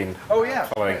Shaw's, who's been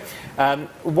following.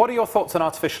 What are your thoughts on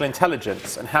artificial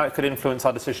intelligence and how it could influence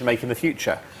our decision-making in the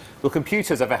future? Will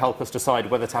computers ever help us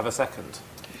decide whether to have a second?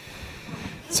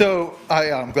 So,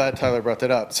 I'm glad Tyler brought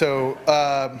that up. So,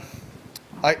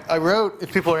 I wrote,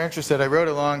 if people are interested, I wrote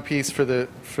a long piece for the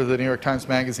New York Times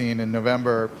Magazine in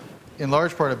November, in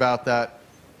large part about that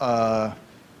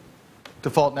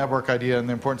default network idea and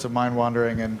the importance of mind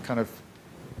wandering and kind of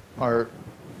our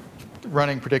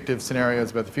running predictive scenarios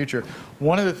about the future.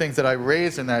 One of the things that I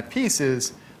raised in that piece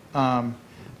is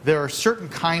there are certain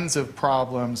kinds of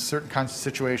problems, certain kinds of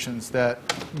situations that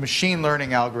machine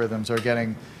learning algorithms are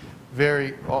getting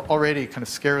already kind of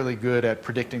scarily good at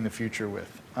predicting the future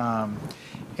with.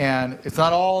 And it's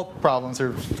not all problems.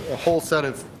 There's a whole set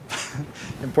of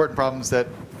important problems that,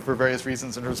 for various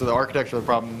reasons in terms of the architecture of the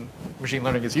problem, machine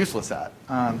learning is useless at.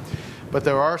 But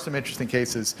there are some interesting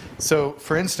cases. So,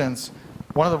 for instance,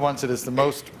 one of the ones that is the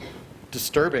most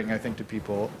disturbing, I think, to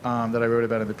people that I wrote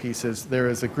about in the piece is there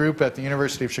is a group at the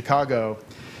University of Chicago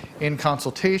in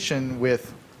consultation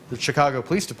with the Chicago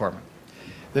Police Department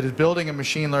that is building a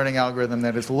machine learning algorithm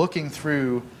that is looking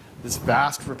through this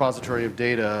vast repository of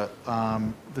data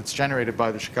that's generated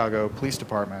by the Chicago Police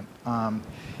Department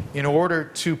in order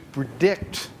to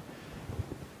predict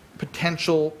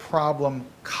potential problem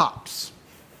cops.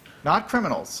 Not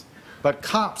criminals, but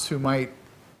cops who might,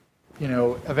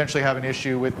 eventually have an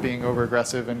issue with being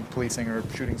over-aggressive and policing or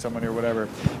shooting someone or whatever,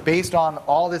 based on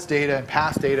all this data and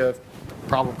past data of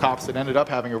problem cops that ended up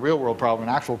having a real-world problem,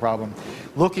 an actual problem,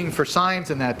 looking for signs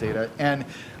in that data. And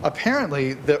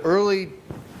apparently, the early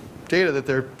data that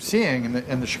they're seeing,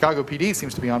 and the Chicago PD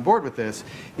seems to be on board with this,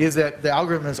 is that the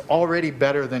algorithm is already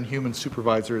better than human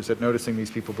supervisors at noticing these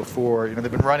people before.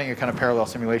 They've been running a kind of parallel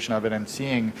simulation of it and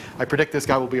seeing, I predict this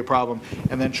guy will be a problem,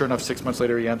 and then sure enough, 6 months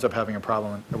later, he ends up having a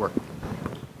problem at work.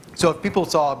 So if people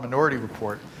saw a Minority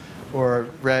Report or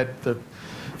read the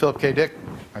Philip K. Dick,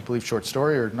 I believe, short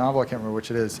story or novel, I can't remember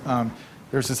which it is,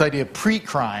 there's this idea of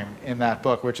pre-crime in that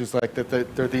book, which is like that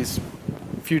there are these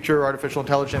future artificial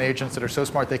intelligence agents that are so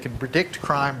smart they can predict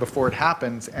crime before it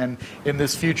happens. And in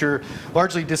this future,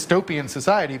 largely dystopian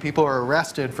society, people are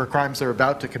arrested for crimes they're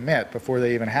about to commit before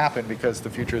they even happen because the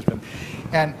future has been.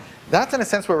 And that's in a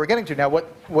sense where we're getting to. Now,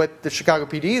 what the Chicago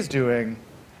PD is doing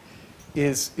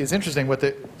is interesting.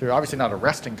 They're obviously not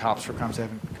arresting cops for crimes they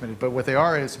haven't committed, but what they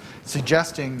are is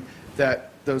suggesting that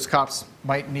those cops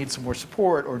might need some more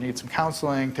support or need some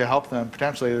counseling to help them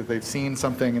potentially, that they've seen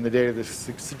something in the data that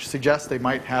suggests they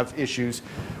might have issues.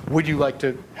 Would you like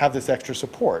to have this extra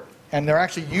support? And they're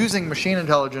actually using machine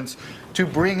intelligence to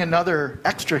bring another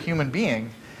extra human being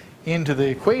into the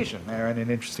equation there in an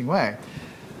interesting way.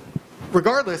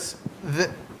 Regardless,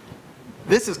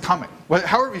 this is coming.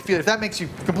 However you feel, if that makes you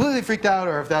completely freaked out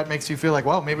or if that makes you feel like,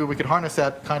 well, maybe we could harness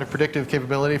that kind of predictive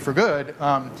capability for good,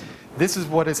 this is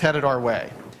what is headed our way.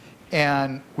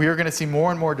 And we are going to see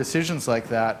more and more decisions like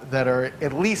that that are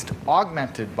at least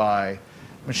augmented by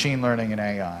machine learning and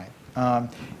AI.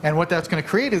 And what that's going to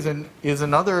create is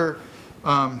another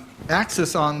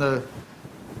axis on the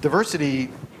diversity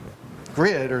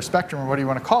grid or spectrum, or what do you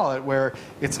want to call it, where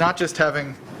it's not just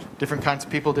having different kinds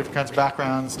of people, different kinds of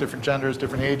backgrounds, different genders,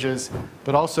 different ages,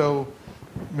 but also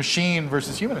machine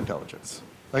versus human intelligence.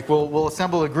 Like we'll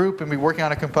assemble a group and be working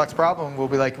on a complex problem. We'll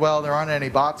be like, well, there aren't any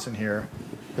bots in here.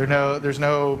 There's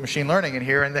no machine learning in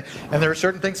here, and there are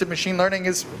certain things that machine learning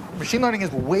is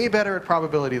way better at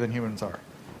probability than humans are.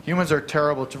 Humans are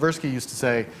terrible. Tversky used to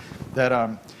say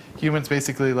that humans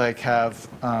basically have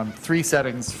 3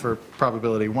 settings for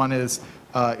probability. One is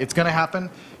it's going to happen.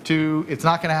 2, it's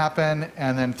not going to happen,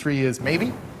 and then 3 is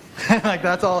maybe.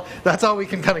 That's all we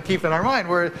can kind of keep in our mind.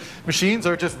 Where machines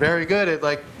are just very good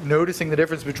at noticing the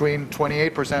difference between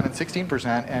 28% and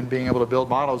 16% and being able to build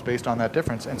models based on that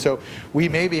difference. And so we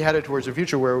may be headed towards a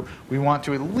future where we want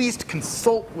to at least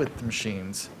consult with the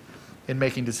machines in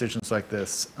making decisions like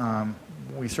this.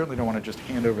 We certainly don't want to just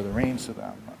hand over the reins to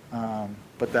them,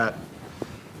 but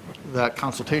that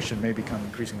consultation may become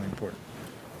increasingly important.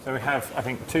 So we have, I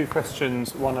think, 2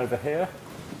 questions, one over here,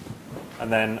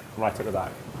 and then right at the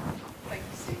back. Thank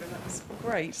you, Stephen. That was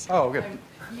great. Oh, good.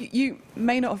 You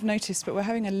may not have noticed, but we're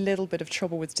having a little bit of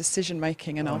trouble with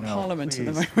decision-making in our Parliament please.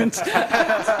 at the moment.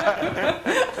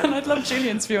 And I'd love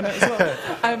Julian's view on it as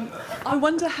well. I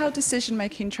wonder how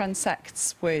decision-making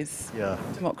transacts with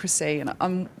democracy, and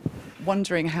I'm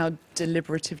wondering how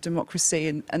deliberative democracy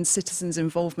and citizens'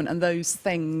 involvement and those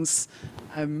things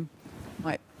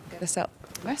might get us out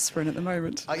of the mess we're in at the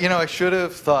moment. I should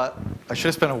have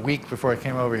spent a week before I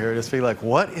came over here just be like,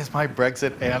 what is my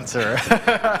Brexit answer?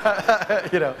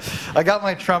 I got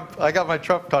my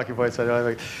Trump talking points.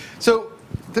 So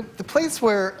the place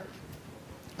where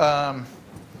I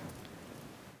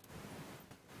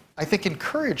think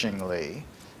encouragingly,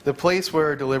 the place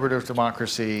where deliberative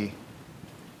democracy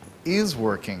is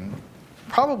working,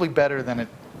 probably better than it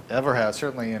ever has,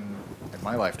 certainly in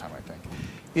my lifetime, I think,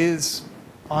 is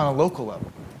on a local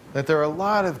level. That there are a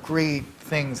lot of great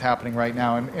things happening right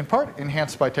now, and in part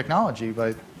enhanced by technology,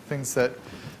 by things that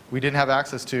we didn't have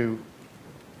access to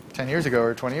 10 years ago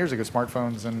or 20 years ago,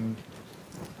 smartphones and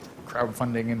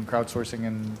crowdfunding and crowdsourcing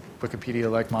and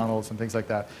Wikipedia-like models and things like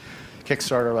that,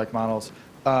 Kickstarter-like models.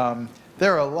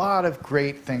 There are a lot of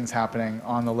great things happening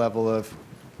on the level of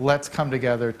let's come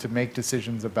together to make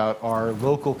decisions about our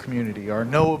local community, our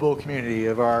knowable community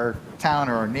of our town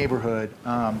or our neighborhood.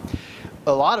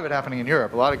 A lot of it happening in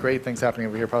Europe, a lot of great things happening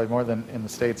over here, probably more than in the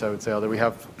States, I would say, although we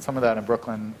have some of that in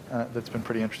Brooklyn that's been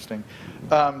pretty interesting.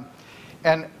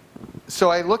 And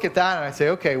so I look at that and I say,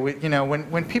 okay,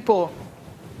 when people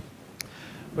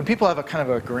have a kind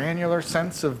of a granular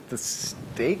sense of the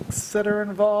stakes that are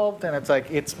involved, and it's like,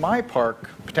 it's my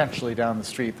park potentially down the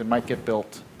street that might get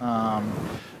built,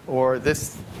 or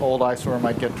this old eyesore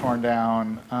might get torn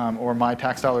down, or my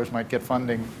tax dollars might get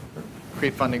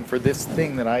create funding for this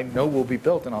thing that I know will be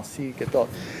built and I'll see it get built.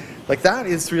 Like, that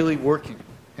is really working.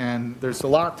 And there's a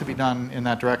lot to be done in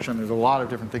that direction. There's a lot of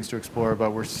different things to explore,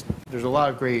 but there's a lot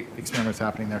of great experiments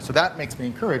happening there. So that makes me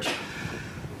encouraged.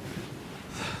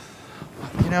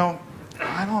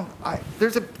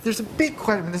 There's a big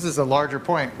question. I mean, this is a larger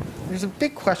point. There's a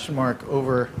big question mark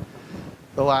over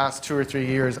the last 2 or 3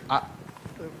 years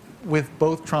with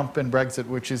both Trump and Brexit,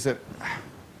 which is that,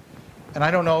 and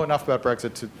I don't know enough about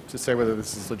Brexit to say whether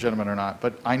this is legitimate or not,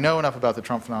 but I know enough about the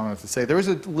Trump phenomenon to say there is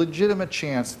a legitimate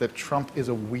chance that Trump is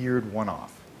a weird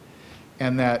one-off,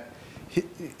 and that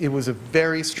it was a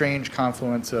very strange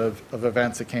confluence of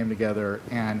events that came together,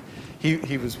 and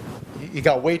he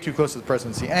got way too close to the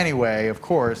presidency anyway, of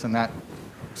course, and that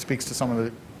speaks to some of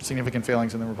the significant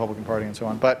failings in the Republican Party and so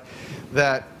on. But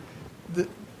that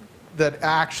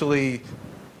actually,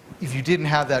 if you didn't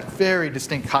have that very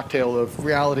distinct cocktail of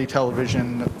reality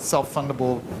television,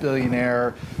 self-fundable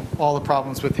billionaire, all the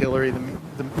problems with Hillary,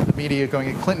 the media going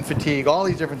in, Clinton fatigue, all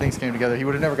these different things came together, he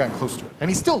would have never gotten close to it, and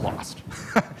he still lost.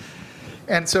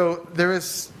 And so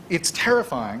it's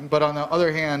terrifying, but on the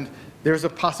other hand, there's a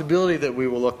possibility that we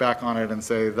will look back on it and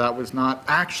say that was not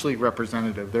actually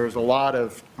representative. There are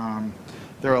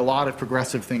a lot of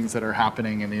progressive things that are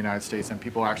happening in the United States, and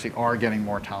people actually are getting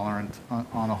more tolerant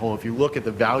on a whole. If you look at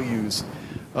the values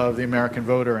of the American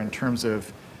voter in terms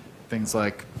of things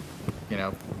like,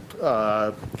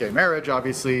 gay marriage,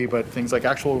 obviously, but things like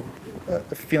actual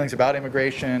feelings about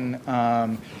immigration,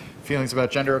 feelings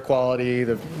about gender equality,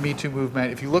 the Me Too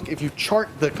movement. If you chart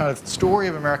the kind of story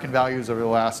of American values over the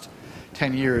last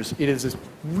 10 years, it is this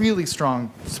really strong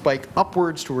spike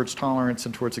upwards towards tolerance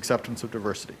and towards acceptance of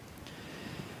diversity.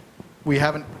 We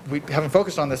haven't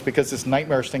focused on this because this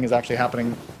nightmarish thing is actually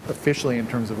happening officially in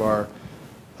terms of our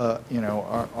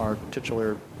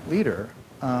titular leader.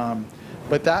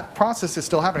 But that process is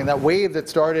still happening. That wave that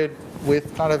started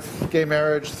with kind of gay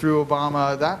marriage through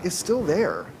Obama, that is still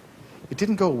there. It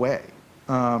didn't go away.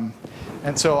 And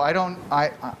so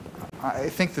I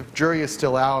think the jury is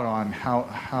still out on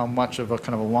how much of a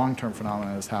kind of a long-term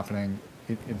phenomenon is happening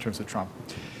in terms of Trump.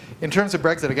 In terms of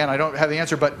Brexit, again, I don't have the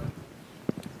answer, but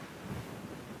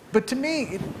to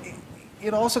me,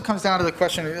 it also comes down to the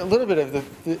question, a little bit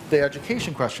of the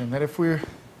education question, that if we're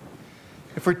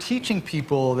teaching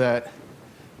people that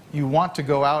you want to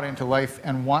go out into life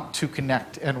and want to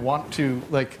connect and want to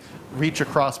reach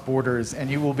across borders, and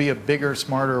you will be a bigger,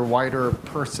 smarter, wider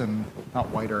person, not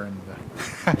whiter in the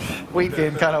weight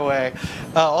gain kind of way,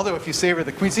 although if you savor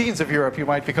the cuisines of Europe, you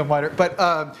might become wider,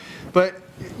 but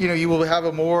you will have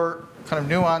a more kind of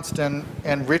nuanced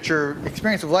and richer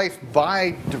experience of life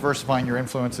by diversifying your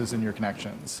influences and your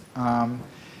connections,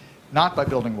 not by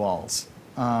building walls.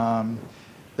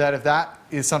 That if that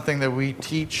is something that we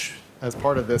teach as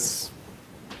part of this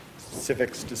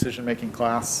civics decision-making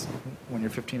class when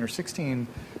you're 15 or 16,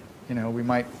 we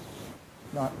might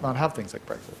not have things like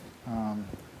Brexit.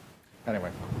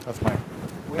 Anyway, that's my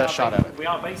best shot at it. We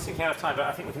are basically out of time, but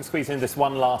I think we can squeeze in this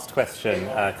one last question,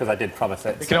 because I did promise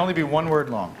it. It can only be one word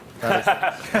long.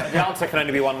 The answer can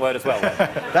only be one word as well.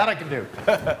 That I can do.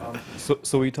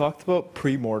 So we talked about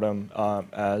pre-mortem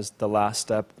as the last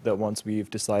step, that once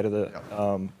we've decided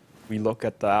that we look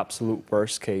at the absolute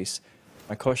worst case.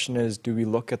 My question is, do we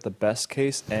look at the best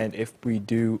case? And if we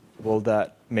do, will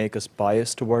that make us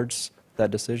biased towards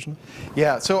that decision?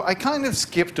 Yeah, so I kind of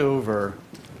skipped over.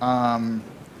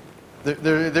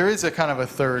 There is a kind of a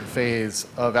third phase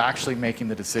of actually making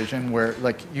the decision where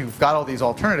you've got all these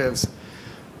alternatives.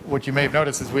 What you may have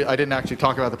noticed is I didn't actually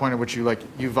talk about the point at which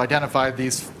you've identified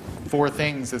these 4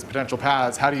 things as potential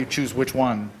paths. How do you choose which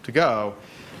one to go?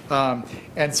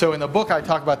 And so in the book I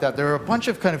talk about that. There are a bunch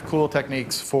of kind of cool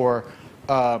techniques for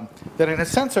that in a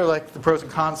sense are like the pros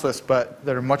and cons list, but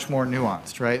that are much more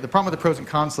nuanced, right? The problem with the pros and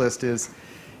cons list is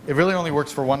it really only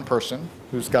works for one person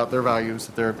who's got their values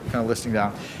that they're kind of listing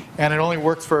down. And it only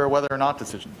works for a whether or not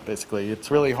decision, basically. It's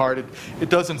really hard. It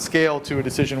doesn't scale to a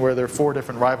decision where there are 4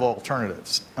 different rival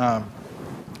alternatives.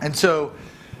 And so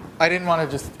I didn't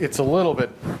want to it's a little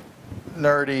bit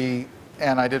nerdy,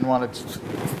 and I didn't want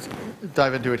to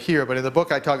dive into it here, but in the book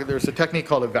there's a technique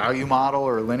called a value model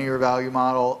or a linear value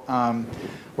model,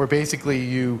 where basically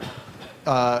you,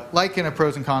 like in a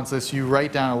pros and cons list, you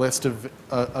write down a list of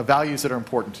values that are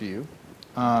important to you,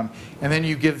 and then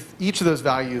you give each of those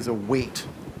values a weight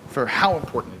for how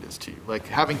important it is to you. Like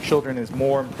having children is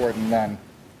more important than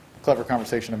clever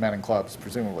conversation of men in clubs,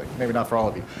 presumably. Maybe not for all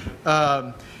of you.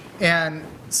 And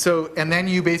then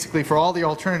you basically, for all the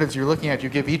alternatives you're looking at, you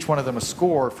give each one of them a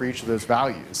score for each of those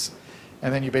values.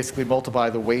 And then you basically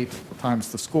multiply the weight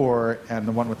times the score, and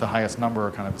the one with the highest number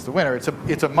kind of is the winner. It's a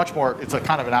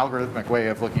kind of an algorithmic way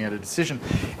of looking at a decision.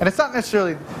 And it's not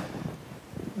necessarily,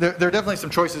 there are definitely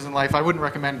some choices in life. I wouldn't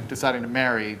recommend deciding to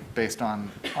marry based on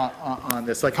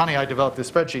this. Like, honey, I developed this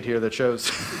spreadsheet here that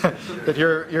shows that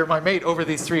you're my mate over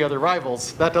these 3 other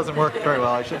rivals. That doesn't work very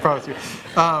well, I should promise you.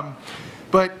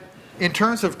 But in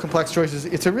terms of complex choices,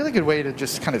 it's a really good way to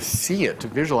just kind of see it, to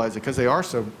visualize it, because they are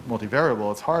so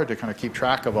multivariable. It's hard to kind of keep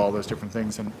track of all those different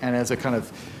things. And as a kind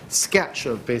of sketch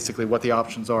of basically what the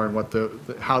options are and what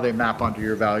how they map onto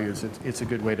your values, it's a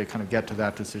good way to kind of get to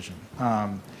that decision.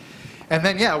 And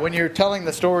then, yeah, when you're telling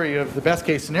the story of the best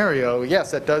case scenario, yes,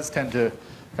 that does tend to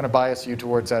kind of bias you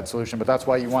towards that solution, but that's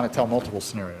why you want to tell multiple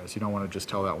scenarios. You don't want to just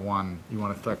tell that one. You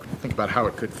want to think about how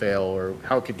it could fail or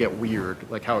how it could get weird,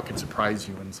 like how it could surprise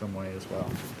you in some way as well.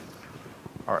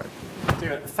 All right.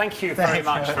 Stuart, thank you very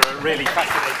much for a really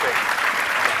fascinating...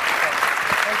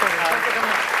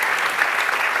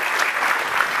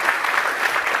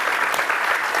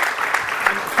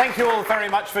 Thank you all very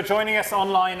much for joining us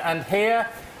online and here.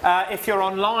 If you're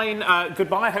online,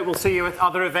 goodbye. I hope we'll see you at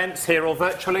other events here or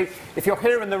virtually. If you're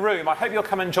here in the room, I hope you'll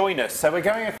come and join us. So we're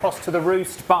going across to the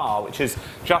Roost Bar, which is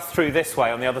just through this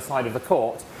way on the other side of the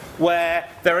court, where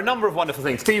there are a number of wonderful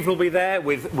things. Steve will be there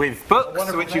with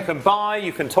books which you can buy.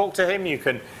 You can talk to him. You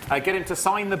can get him to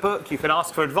sign the book. You can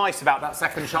ask for advice about that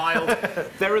second child.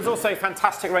 There is also a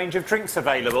fantastic range of drinks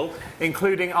available,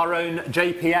 including our own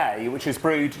JPA, which is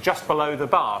brewed just below the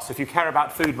bar. So if you care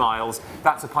about food miles,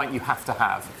 that's a pint you have to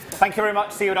have. Thank you very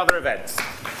much. See you at other events.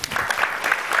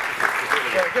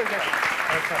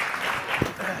 Good.